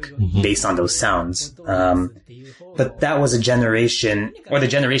music based on those sounds. But that was a generation, or the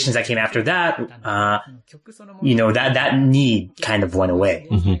generations that came after that, that need kind of went away.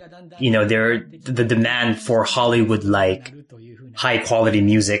 Mm-hmm. The demand for Hollywood-like high quality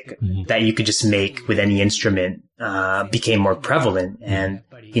music that you could just make with any instrument, became more prevalent. And,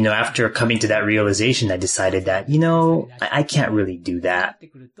 after coming to that realization, I decided that, I can't really do that,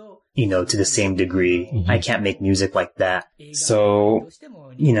 to the same degree. Mm-hmm. I can't make music like that. So,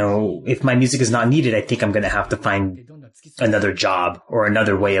 if my music is not needed, I think I'm going to have to find another job or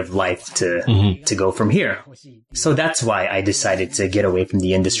another way of life to go from here. So that's why I decided to get away from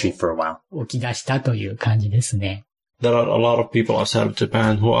the industry for a while. There are a lot of people outside of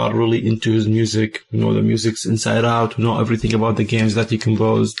Japan who are really into his music, who know the music's inside out, who know everything about the games that he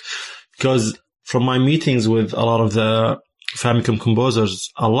composed. Because from my meetings with a lot of the Famicom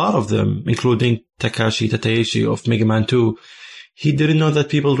composers, a lot of them, including Takashi Tateishi of Mega Man 2, he didn't know that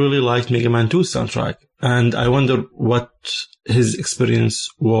people really liked Mega Man 2's soundtrack. And I wonder what his experience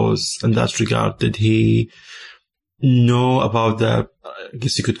was in that regard. Did he know about I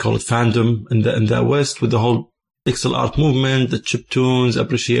guess you could call it fandom in the West, with the whole pixel art movement, the chiptunes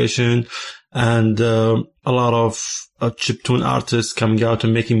appreciation, and a lot of chiptune artists coming out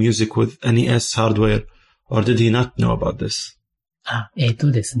and making music with NES hardware? Or did he not know about this? I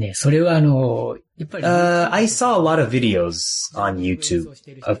saw a lot of videos on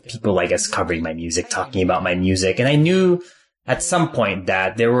YouTube of people, I guess, covering my music, talking about my music. And I knew at some point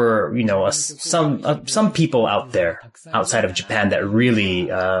that there were, some people out there outside of Japan that really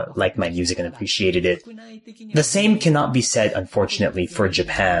liked my music and appreciated it. The same cannot be said, unfortunately, for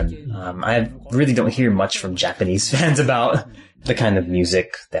Japan. I really don't hear much from Japanese fans about the kind of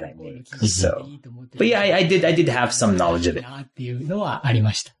music that I make. Mm-hmm. So, but yeah, I did have some knowledge of it.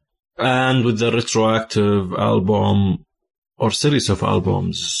 And with the retroactive album or series of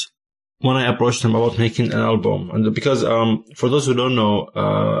albums, when I approached him about making an album, and because for those who don't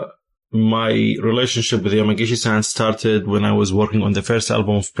know, my relationship with Yamagishi-san started when I was working on the first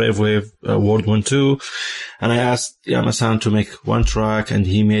album of Brave Wave, World 1-2, and I asked Yama-san to make one track, and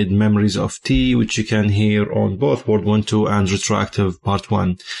he made Memories of T, which you can hear on both World 1-2 and Retroactive Part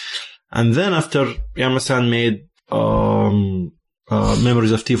 1. And then after Yama-san made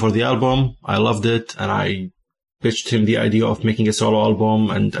Memories of T for the album, I loved it, and I pitched him the idea of making a solo album,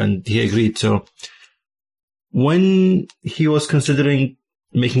 and he agreed. So when he was considering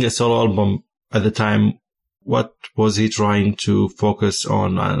making a solo album at the time, what was he trying to focus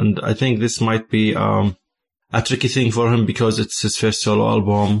on? And I think this might be a tricky thing for him, because it's his first solo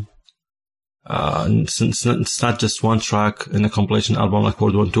album. It's not just one track in a compilation album like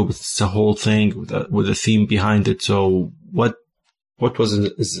World 1-2, but it's a whole thing with a theme behind it. So what was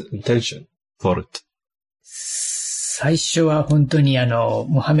his intention for it?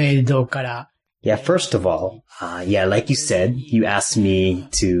 Yeah, first of all, like you said, you asked me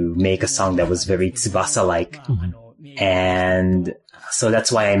to make a song that was very Tsubasa-like. Mm-hmm. And so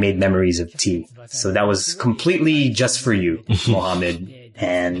that's why I made Memories of T. So that was completely just for you, Mohammed.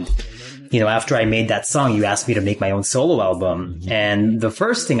 And, after I made that song, you asked me to make my own solo album. Mm-hmm. And the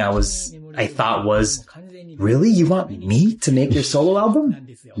first thing I thought was, really? You want me to make your solo album?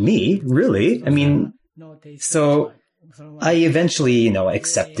 Me? Really? I mean, so I eventually,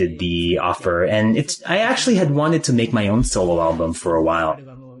 accepted the offer, and I actually had wanted to make my own solo album for a while.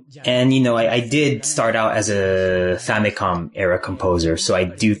 And, I did start out as a Famicom era composer, so I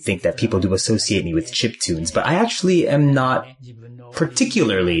do think that people do associate me with chiptunes, but I actually am not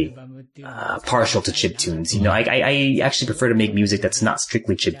particularly partial to chiptunes. I actually prefer to make music that's not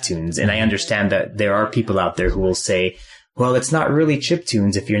strictly chiptunes, and I understand that there are people out there who will say, well, it's not really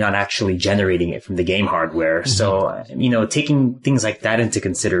chiptunes if you're not actually generating it from the game hardware. So, taking things like that into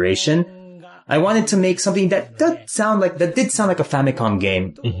consideration, I wanted to make something that did sound like a Famicom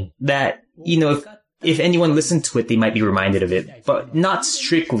game that, if anyone listened to it, they might be reminded of it, but not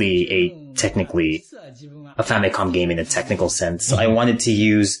strictly technically a Famicom game in a technical sense. So I wanted to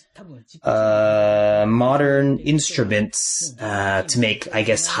use modern instruments to make, I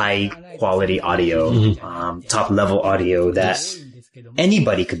guess, high quality audio, top level audio that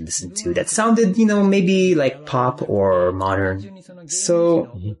anybody could listen to, that sounded, maybe like pop or modern.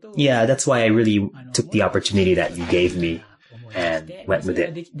 So yeah, that's why I really took the opportunity that you gave me and went with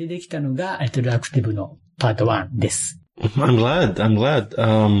it. I'm glad.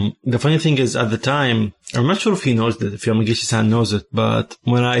 The funny thing is, at the time, I'm not sure if he knows that, if Yamagishi-san knows it, but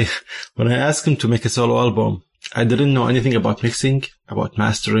when I asked him to make a solo album, I didn't know anything about mixing, about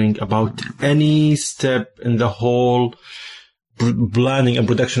mastering, about any step in the whole planning and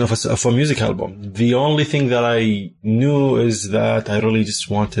production of a music album. The only thing that I knew is that I really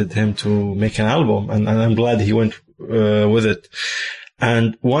just wanted him to make an album, and I'm glad he went with it.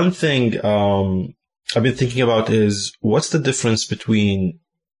 And one thing I've been thinking about is, what's the difference between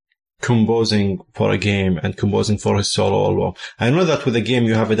composing for a game and composing for his solo album? I know that with a game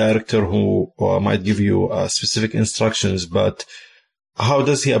you have a director who might give you specific instructions, but how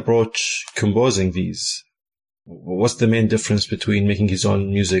does he approach composing these? What's the main difference between making his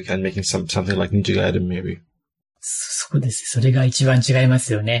own music and making something like Ninja Gaiden, maybe? そうです。それが一番違いま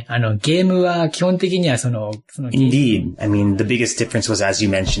すよね。ゲームは基本的にはIndeed. I mean, the biggest difference was, as you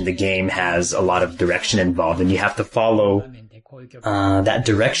mentioned, the game has a lot of direction involved, and you have to follow that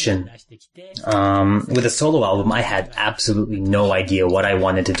direction. With a solo album, I had absolutely no idea what I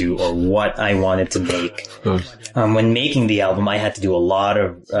wanted to do or what I wanted to make. When making the album, I had to do a lot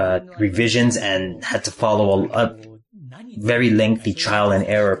of revisions and had to follow a very lengthy trial and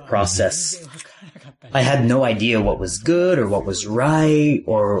error process. I had no idea what was good or what was right,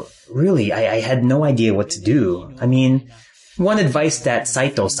 or really, I had no idea what to do. I mean, one advice that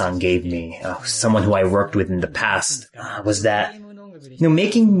Saito-san gave me, someone who I worked with in the past, was that,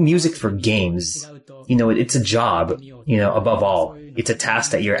 making music for games, it's a job, above all. It's a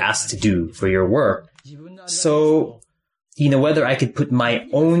task that you're asked to do for your work. So, whether I could put my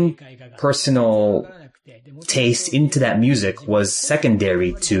own personal taste into that music was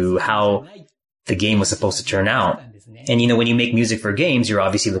secondary to how the game was supposed to turn out. And, when you make music for games, you're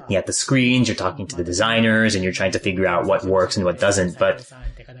obviously looking at the screens, you're talking to the designers, and you're trying to figure out what works and what doesn't. But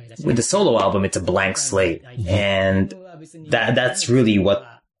with the solo album, it's a blank slate. And that's really what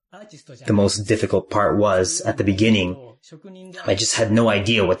the most difficult part was at the beginning. I just had no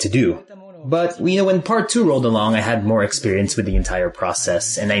idea what to do. But, when part 2 rolled along, I had more experience with the entire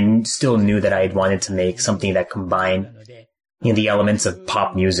process, and I still knew that I wanted to make something that combined the elements of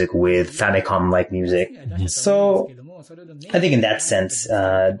pop music with Famicom-like music. So, I think in that sense,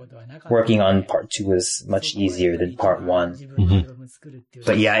 working on part 2 was much easier than part 1.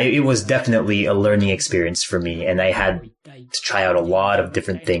 But yeah, it was definitely a learning experience for me, and I had to try out a lot of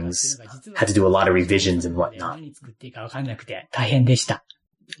different things, had to do a lot of revisions and whatnot.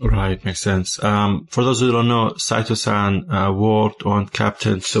 Right, makes sense. For those who don't know, Saito-san worked on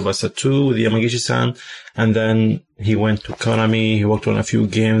Captain Tsubasa 2 with Yamagishi-san, and then he went to Konami. He worked on a few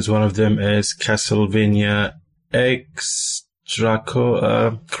games. One of them is Castlevania X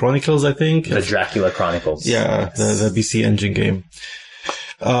Chronicles, I think. The Dracula Chronicles. Yeah, the BC Engine game.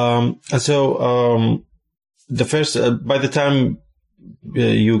 And so, the first, by the time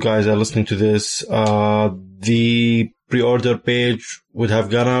you guys are listening to this, the pre-order page would have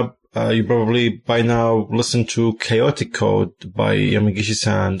gone up. You probably by now listened to Chaotic Code by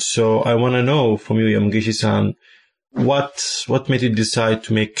Yamagishi-san. So I want to know from you, Yamagishi-san, what made you decide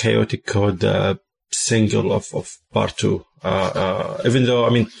to make Chaotic Code the single of part 2? Even though,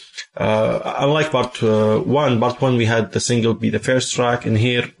 unlike part 1 we had the single be the first track, and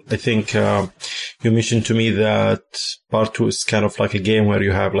here I think you mentioned to me that part 2 is kind of like a game where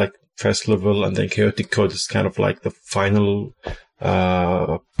you have like first level, and then Chaotic Code is kind of like the final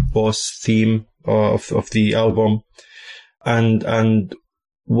boss theme of the album. And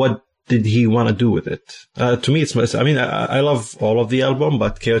what did he want to do with it? To me, I love all of the album,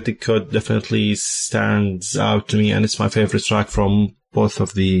 but Chaotic Code definitely stands out to me, and it's my favorite track from both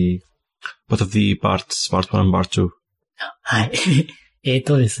of the parts, part 1 and part 2. はい。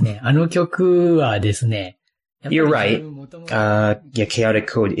ですね、あの曲はですね、You're right. Yeah, Chaotic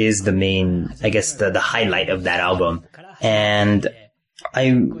Code is the main, I guess, the highlight of that album. And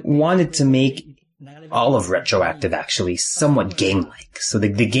I wanted to make all of Retroactive actually somewhat game-like. So the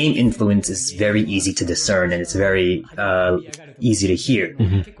game influence is very easy to discern and it's very easy to hear.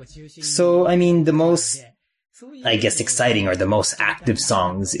 So, I mean, the most, I guess, exciting or the most active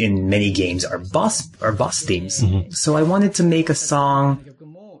songs in many games are boss themes. So I wanted to make a song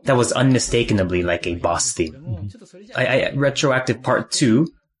that was unmistakably like a boss theme. Retroactive Part 2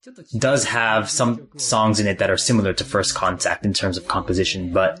 does have some songs in it that are similar to First Contact in terms of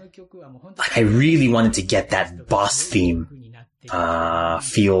composition, but I really wanted to get that boss theme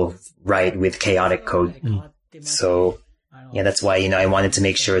feel right with Chaotic Code. So yeah, that's why, I wanted to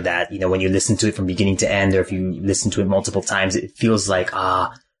make sure that, when you listen to it from beginning to end, or if you listen to it multiple times, it feels like,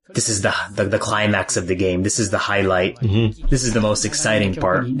 this is the climax of the game. This is the highlight. This is the most exciting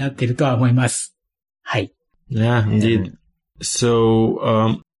part. Yeah, indeed.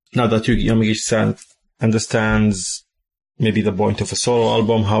 So, now that Yamagishi-san understands maybe the point of a solo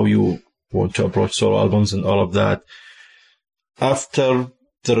album, how you want to approach solo albums and all of that, after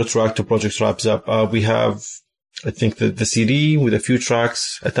the Retroactive project wraps up, we have, I think, the CD with a few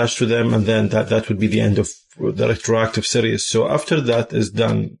tracks attached to them, and then that would be the end of the Retroactive series. So after that is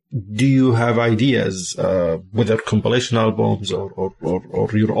done, do you have ideas, whether compilation albums or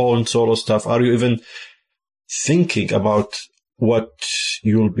your own solo stuff? Are you even thinking about what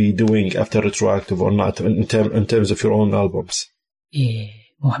you'll be doing after Retroactive or not in terms of your own albums?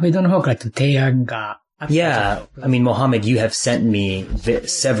 Yeah, I mean, Mohammed, you have sent me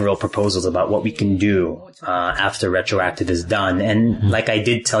several proposals about what we can do after Retroactive is done. And like I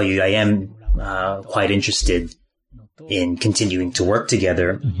did tell you, I am quite interested in continuing to work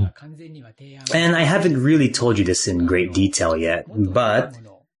together. And I haven't really told you this in great detail yet, but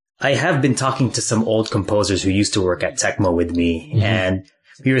I have been talking to some old composers who used to work at Tecmo with me, and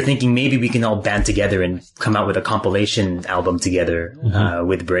we were thinking maybe we can all band together and come out with a compilation album together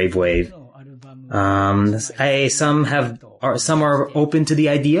with Brave Wave. Some are open to the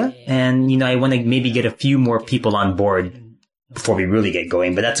idea, and I want to maybe get a few more people on board before we really get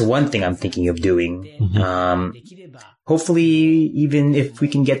going. But that's one thing I'm thinking of doing. Hopefully, even if we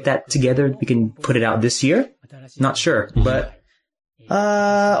can get that together, we can put it out this year. Not sure, but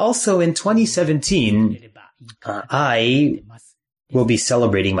also in 2017, I will be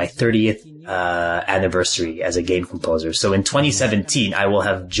celebrating my 30th anniversary as a game composer. So in 2017, I will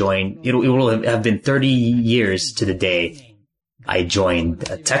have joined, it will have been 30 years to the day I joined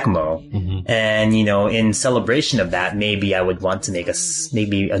Tecmo. And, in celebration of that, maybe I would want to make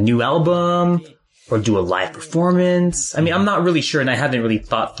maybe a new album or do a live performance. I mean, I'm not really sure, and I haven't really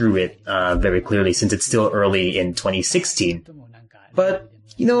thought through it very clearly since it's still early in 2016. But,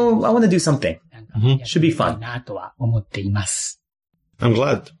 I want to do something. Should be fun. I'm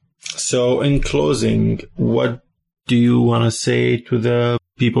glad. So in closing, what do you want to say to the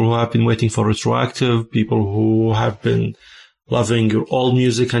people who have been waiting for Retroactive, people who have been loving your old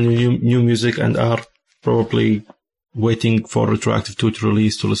music and your new music and are probably waiting for Retroactive 2 to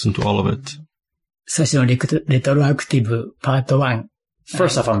release to listen to all of it? First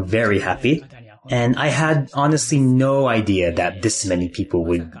off, I'm very happy. And I had honestly no idea that this many people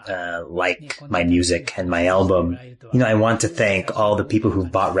would like my music and my album. I want to thank all the people who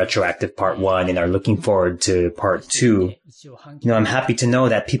bought Retroactive Part 1 and are looking forward to Part 2. I'm happy to know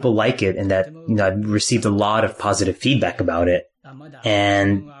that people like it and that, I've received a lot of positive feedback about it.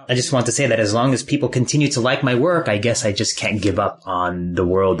 And I just want to say that as long as people continue to like my work, I guess I just can't give up on the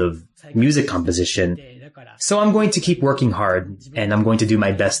world of music composition. So I'm going to keep working hard, and I'm going to do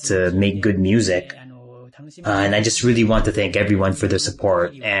my best to make good music. And I just really want to thank everyone for their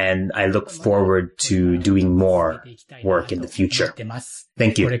support, and I look forward to doing more work in the future.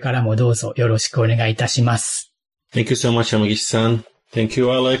 Thank you. Thank you so much, Yamagishi-san. Thank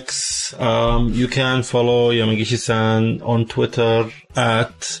you, Alex. You can follow Yamagishi-san on Twitter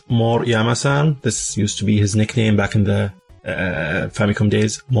at moriyama-san. This used to be his nickname back in the Famicom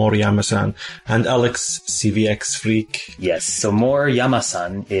days, Moriyama-san, and Alex, CVX Freak. Yes, so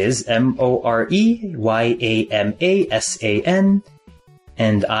Moriyama-san is MOREYAMASAN,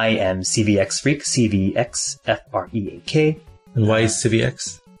 and I am CVX Freak, CVXFREAK. And why is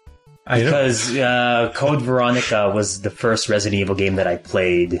CVX? Because Code Veronica was the first Resident Evil game that I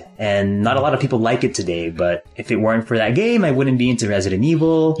played, and not a lot of people like it today, but if it weren't for that game, I wouldn't be into Resident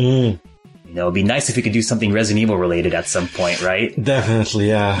Evil. It'd be nice if we could do something Resident Evil related at some point, right? Definitely,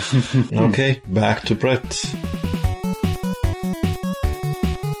 yeah. Okay, back to Brett.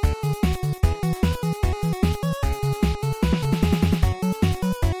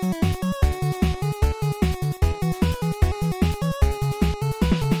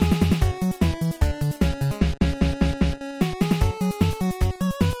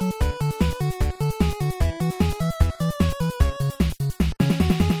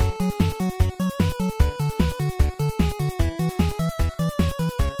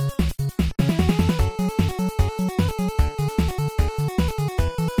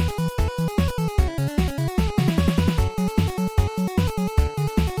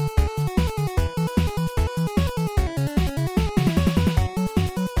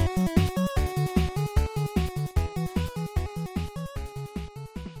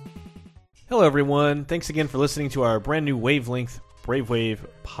 Hello, everyone. Thanks again for listening to our brand new Wavelength Brave Wave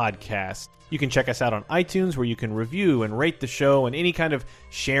podcast. You can check us out on iTunes, where you can review and rate the show, and any kind of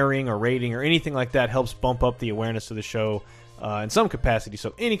sharing or rating or anything like that helps bump up the awareness of the show in some capacity.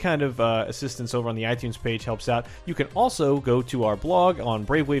 So any kind of assistance over on the iTunes page helps out. You can also go to our blog on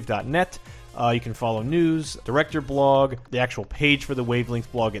bravewave.net. You can follow news, director blog, the actual page for the Wavelength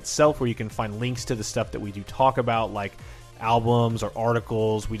blog itself, where you can find links to the stuff that we do talk about, like albums or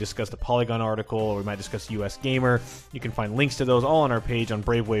articles. We discussed a Polygon article, or we might discuss US Gamer. You can find links to those all on our page on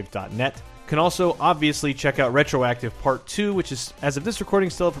bravewave.net. You can also obviously check out Retroactive Part 2, which is, as of this recording,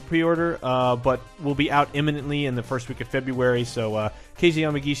 still up for pre-order, but will be out imminently in the first week of February. So Keiji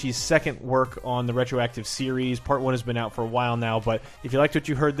Yamagishi's second work on the Retroactive series. Part 1 has been out for a while now, but if you liked what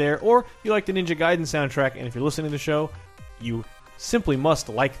you heard there, or you like the Ninja Gaiden soundtrack, and if you're listening to the show, you simply must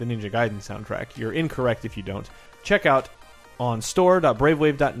like the Ninja Gaiden soundtrack. You're incorrect if you don't. Check out on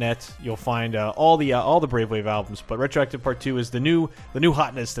store.bravewave.net, you'll find all the Brave Wave albums, but Retroactive Part 2 is the new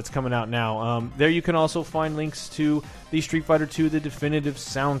hotness that's coming out now. There you can also find links to the Street Fighter II, the definitive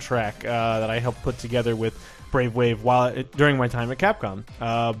soundtrack that I helped put together with Brave Wave during my time at Capcom.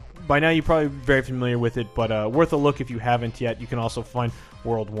 By now you're probably very familiar with it, but worth a look if you haven't yet. You can also find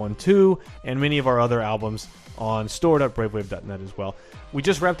World 1, 2, and many of our other albums on store.bravewave.net as well. We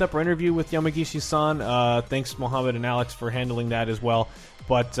just wrapped up our interview with Yamagishi-san. Thanks, Mohammed and Alex, for handling that as well.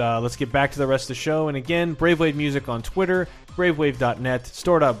 But let's get back to the rest of the show. And again, Brave Wave Music on Twitter, bravewave.net,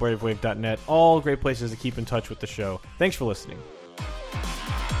 store.bravewave.net, all great places to keep in touch with the show. Thanks for listening.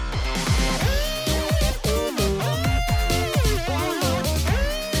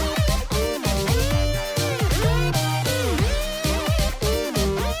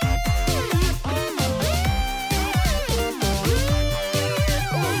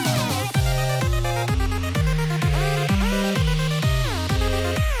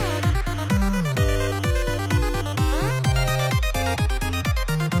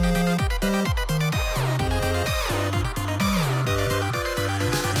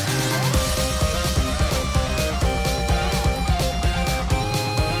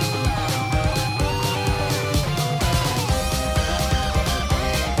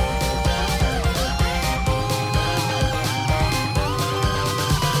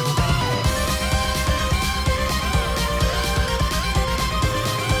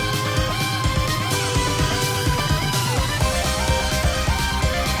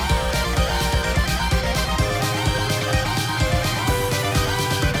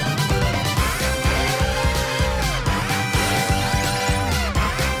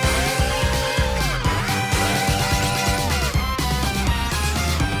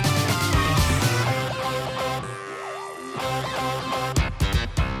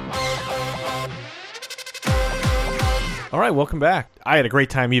 All right, welcome back. I had a great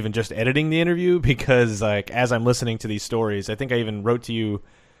time even just editing the interview because, like, as I'm listening to these stories, I think I even wrote to you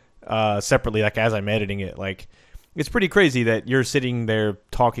separately, like, as I'm editing it. Like, it's pretty crazy that you're sitting there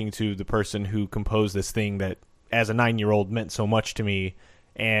talking to the person who composed this thing that, as a 9-year-old, meant so much to me,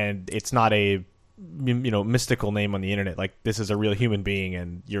 and it's not a mystical name on the internet. Like, this is a real human being,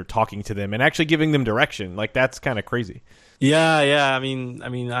 and you're talking to them and actually giving them direction. Like, that's kind of crazy. Yeah. I'm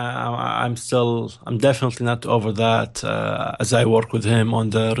definitely not over that. As I work with him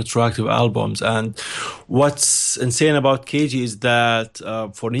on the retroactive albums, and what's insane about Keiji is that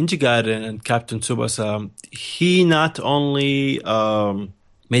for Ninja Gaiden and Captain Tsubasa, he not only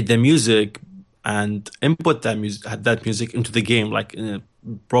made the music and input that music into the game, like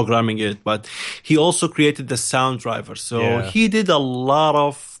programming it, but he also created the sound driver. So he did a lot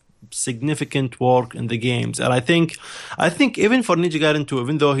of significant work in the games, and I think even for Ninja Gaiden 2,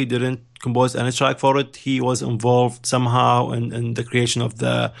 even though he didn't compose any track for it, he was involved somehow in the creation of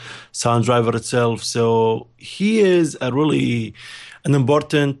the sound driver itself. So he is an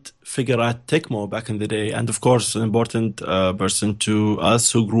important figure at Tecmo back in the day, and of course an important person to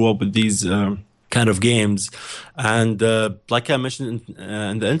us who grew up with these kind of games. And like I mentioned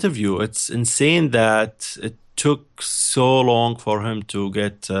in the interview, it's insane that it took so long for him to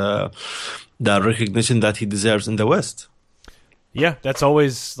get the recognition that he deserves in the West. Yeah, that's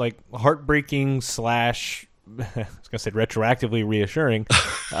always like heartbreaking / I was gonna say retroactively reassuring,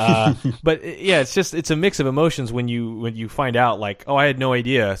 but yeah, it's a mix of emotions when you find out, like, oh, I had no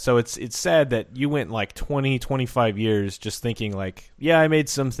idea. So it's sad that you went like 20-25 years just thinking like, yeah, I made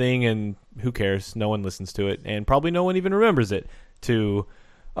something and who cares? No one listens to it, and probably no one even remembers it.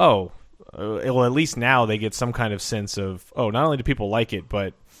 Well, at least now they get some kind of sense of, oh, not only do people like it,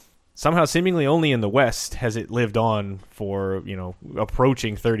 but somehow seemingly only in the West has it lived on for,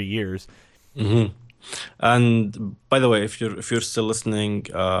 approaching 30 years. Mm-hmm. And by the way, if you're still listening,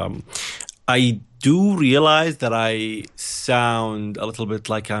 I do realize that I sound a little bit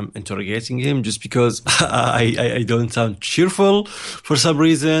like I'm interrogating him just because I don't sound cheerful for some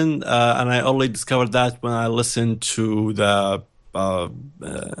reason. And I only discovered that when I listened to the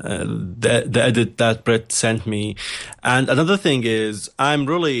edit that Brett sent me. And another thing is I'm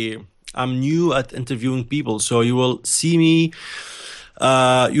new at interviewing people. So you will see me.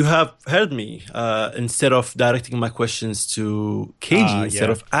 You have heard me, instead of directing my questions to Keiji, instead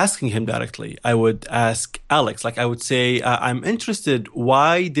of asking him directly, I would ask Alex. Like I would say, I'm interested,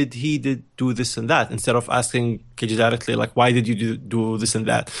 why did he do this and that? Instead of asking Keiji directly, like, why did you do this and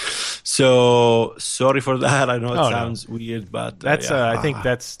that? So, sorry for that. I know it sounds weird, but... That's, I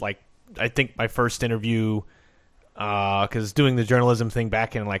think my first interview... because doing the journalism thing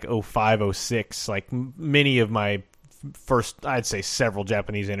back in like 05, 06, like many of my first, I'd say several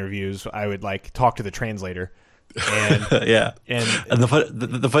Japanese interviews, I would like talk to the translator. And and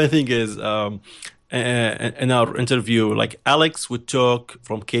the funny thing is, in our interview, like Alex would talk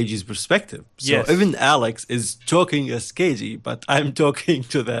from Keiji's perspective. So even Alex is talking as Keiji, but I'm talking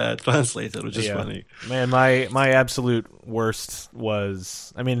to the translator, which is funny. Man, my absolute worst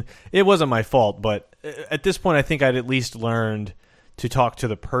was, I mean, it wasn't my fault, but at this point, I think I'd at least learned to talk to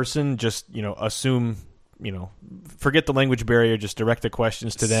the person, just, assume, forget the language barrier, just direct the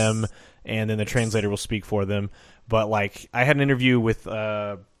questions to them, and then the translator will speak for them. But, like, I had an interview with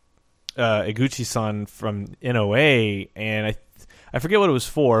Iguchi-san from NOA, and I forget what it was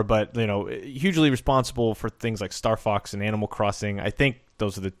for, but, hugely responsible for things like Star Fox and Animal Crossing. I think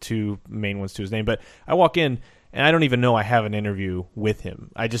those are the two main ones to his name. But I walk in, and I don't even know I have an interview with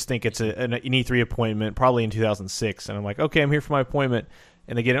him. I just think it's an E3 appointment, probably in 2006. And I'm like, okay, I'm here for my appointment.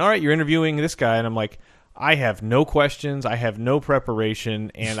 And they get in, all right, you're interviewing this guy. And I'm like, I have no questions. I have no preparation.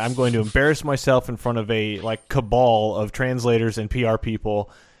 And I'm going to embarrass myself in front of a like cabal of translators and PR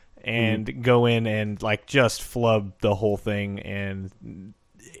people and go in and like just flub the whole thing. And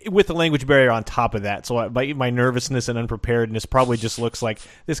with the language barrier on top of that. So my nervousness and unpreparedness probably just looks like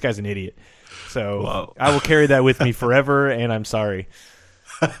this guy's an idiot. So I will carry that with me forever, and I'm sorry.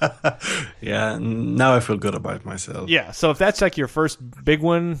 Yeah, now I feel good about myself. Yeah, so if that's like your first big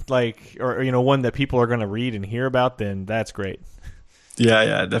one, like, or one that people are going to read and hear about, then that's great.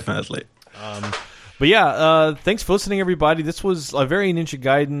 Yeah, definitely. But yeah, thanks for listening, everybody. This was a very Ninja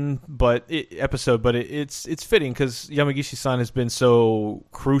Gaiden episode, but it's fitting because Yamagishi-san has been so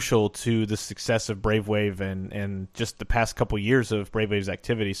crucial to the success of Brave Wave and just the past couple years of Brave Wave's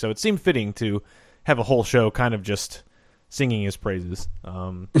activity. So it seemed fitting to have a whole show kind of just singing his praises.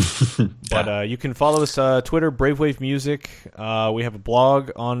 But you can follow us Twitter, Brave Wave Music. We have a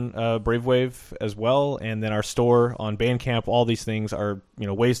blog on Brave Wave as well, and then our store on Bandcamp. All these things are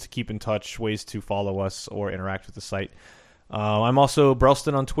ways to keep in touch, ways to follow us or interact with the site. I'm also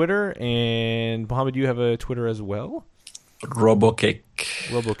Brelston on Twitter, and Mohammed, you have a Twitter as well? Robokick.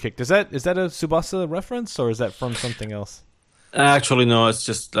 Is that a Tsubasa reference, or is that from something else? Actually, no. It's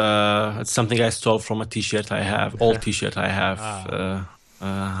just it's something I stole from a T-shirt I have, old T-shirt I have.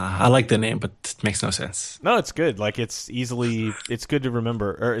 I like the name, but it makes no sense. No, it's good. Like it's good to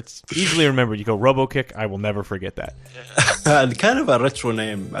remember, or it's easily remembered. You go RoboKick. I will never forget that. Kind of a retro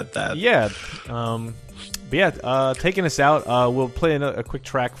name at that. Yeah. But yeah, taking us out, we'll play a quick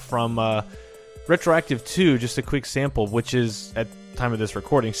track from Retroactive 2, just a quick sample, which is at time of this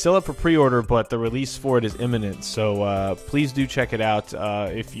recording still up for pre-order, but the release for it is imminent, so please do check it out.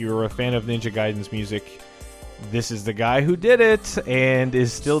 If you're a fan of Ninja Gaiden's music, this is the guy who did it and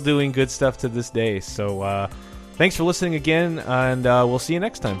is still doing good stuff to this day. So thanks for listening again, and we'll see you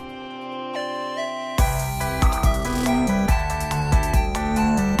next time.